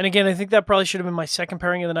 And again, I think that probably should have been my second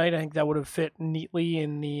pairing of the night. I think that would have fit neatly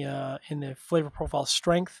in the flavor profile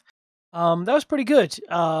strength. That was pretty good.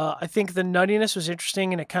 I think the nuttiness was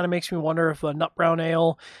interesting, and it kind of makes me wonder if a nut brown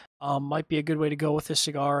ale might be a good way to go with this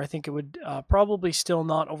cigar. I think it would probably still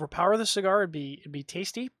not overpower the cigar. It'd be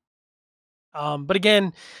tasty. But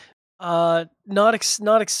again, not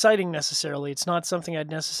exciting necessarily. It's not something I'd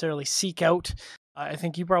necessarily seek out. I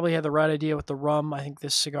think you probably had the right idea with the rum. I think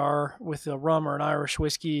this cigar with a rum or an Irish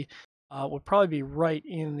whiskey would probably be right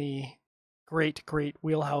in the great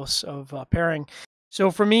wheelhouse of pairing. So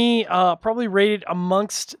for me, probably rated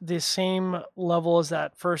amongst the same level as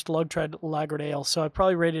that first Lug-Tread Lagered Ale. So I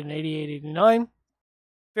probably rated an 88, 89.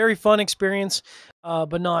 Very fun experience,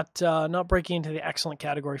 but not breaking into the excellent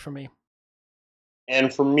category for me.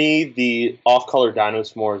 And for me, the off-color Dino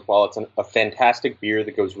S'mores, while it's a fantastic beer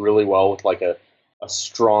that goes really well with like a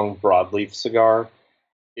strong broadleaf cigar,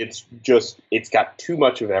 it's got too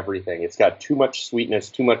much of everything. It's got too much sweetness,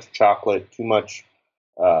 too much chocolate, too much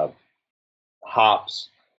hops,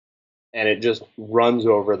 and it just runs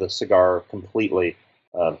over the cigar completely.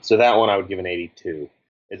 So that one I would give an 82.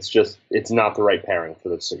 It's not the right pairing for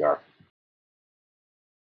the cigar.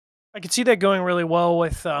 I could see that going really well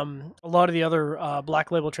with a lot of the other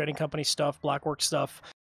Black Label Trading Company stuff, Blackwork stuff,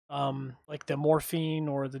 like the Morphine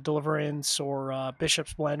or the Deliverance or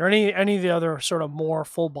Bishop's Blend or any of the other sort of more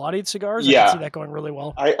full-bodied cigars. Yeah. I could see that going really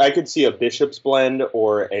well. I could see a Bishop's Blend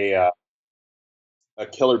or a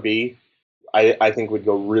Killer Bee. I think would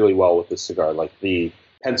go really well with this cigar. Like the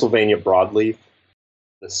Pennsylvania broadleaf,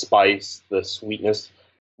 the spice, the sweetness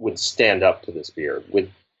would stand up to this beer. With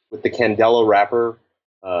the Candela wrapper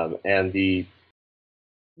and the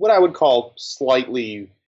what I would call slightly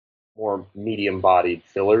more medium-bodied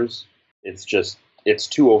fillers, it's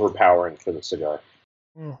too overpowering for the cigar.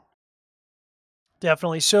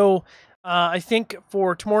 Definitely. So I think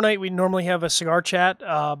for tomorrow night we normally have a cigar chat,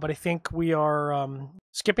 but I think we are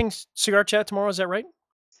skipping cigar chat tomorrow. Is that right?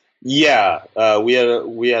 Yeah, we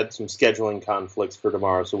had some scheduling conflicts for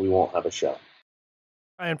tomorrow, so we won't have a show.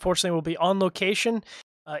 I unfortunately will be on location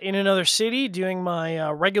in another city doing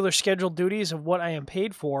my regular scheduled duties of what I am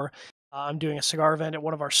paid for. I'm doing a cigar event at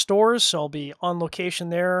one of our stores, so I'll be on location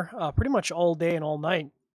there pretty much all day and all night,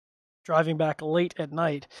 driving back late at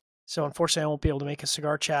night. So unfortunately, I won't be able to make a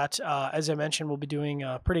cigar chat. As I mentioned, we'll be doing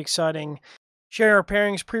a pretty exciting Sharing Our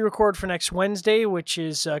Pairings pre-record for next Wednesday, which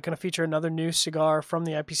is going to feature another new cigar from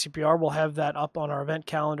the IPCPR. We'll have that up on our event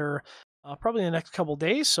calendar probably in the next couple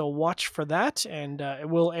days, so watch for that. And it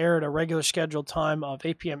will air at a regular scheduled time of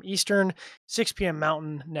 8 p.m. Eastern, 6 p.m.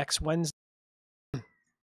 Mountain next Wednesday.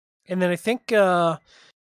 And then I think, do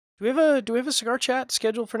we have a cigar chat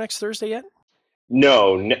scheduled for next Thursday yet?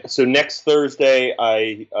 No. So next Thursday,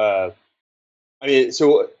 my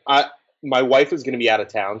wife is going to be out of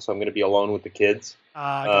town, so I'm going to be alone with the kids.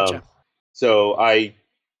 Gotcha. So I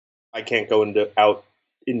can't go out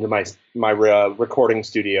into my recording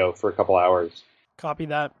studio for a couple hours. Copy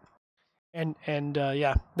that. And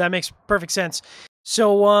yeah, that makes perfect sense.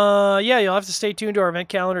 So yeah, you'll have to stay tuned to our event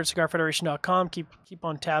calendar at cigarfederation.com. Keep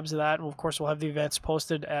on tabs of that. And of course, we'll have the events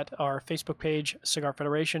posted at our Facebook page, Cigar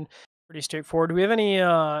Federation. Pretty straightforward. Do we have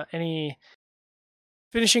any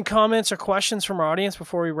finishing comments or questions from our audience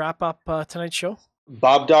before we wrap up tonight's show?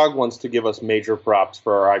 Bob Dog wants to give us major props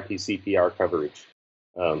for our IPCPR coverage.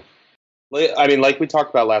 Like we talked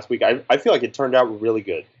about last week, I feel like it turned out really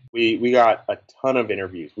good. We got a ton of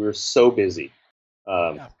interviews. We were so busy.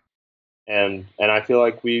 Yeah. And I feel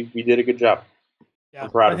like we did a good job. Yeah,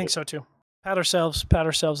 I think so too. Pat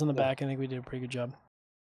ourselves in the back. I think we did a pretty good job.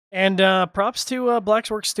 And props to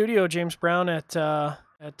Blacksworks Studio, James Brown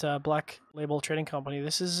at Black Label Trading Company.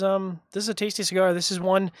 This is a tasty cigar. This is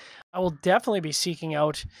one I will definitely be seeking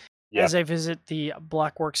out as I visit the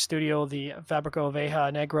Blackworks Studio, the Fabrico Veja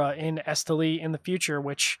Negra in Esteli in the future,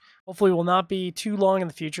 which hopefully will not be too long in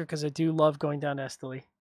the future because I do love going down to Esteli.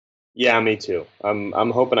 Yeah, me too.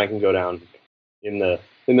 I'm hoping I can go down in the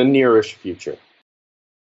nearish future.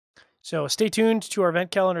 So stay tuned to our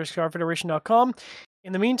event calendar at cigarfederation.com.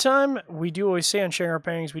 In the meantime, we do always say on Sharing Our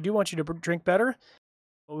Pairings, we do want you to drink better,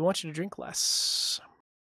 but we want you to drink less.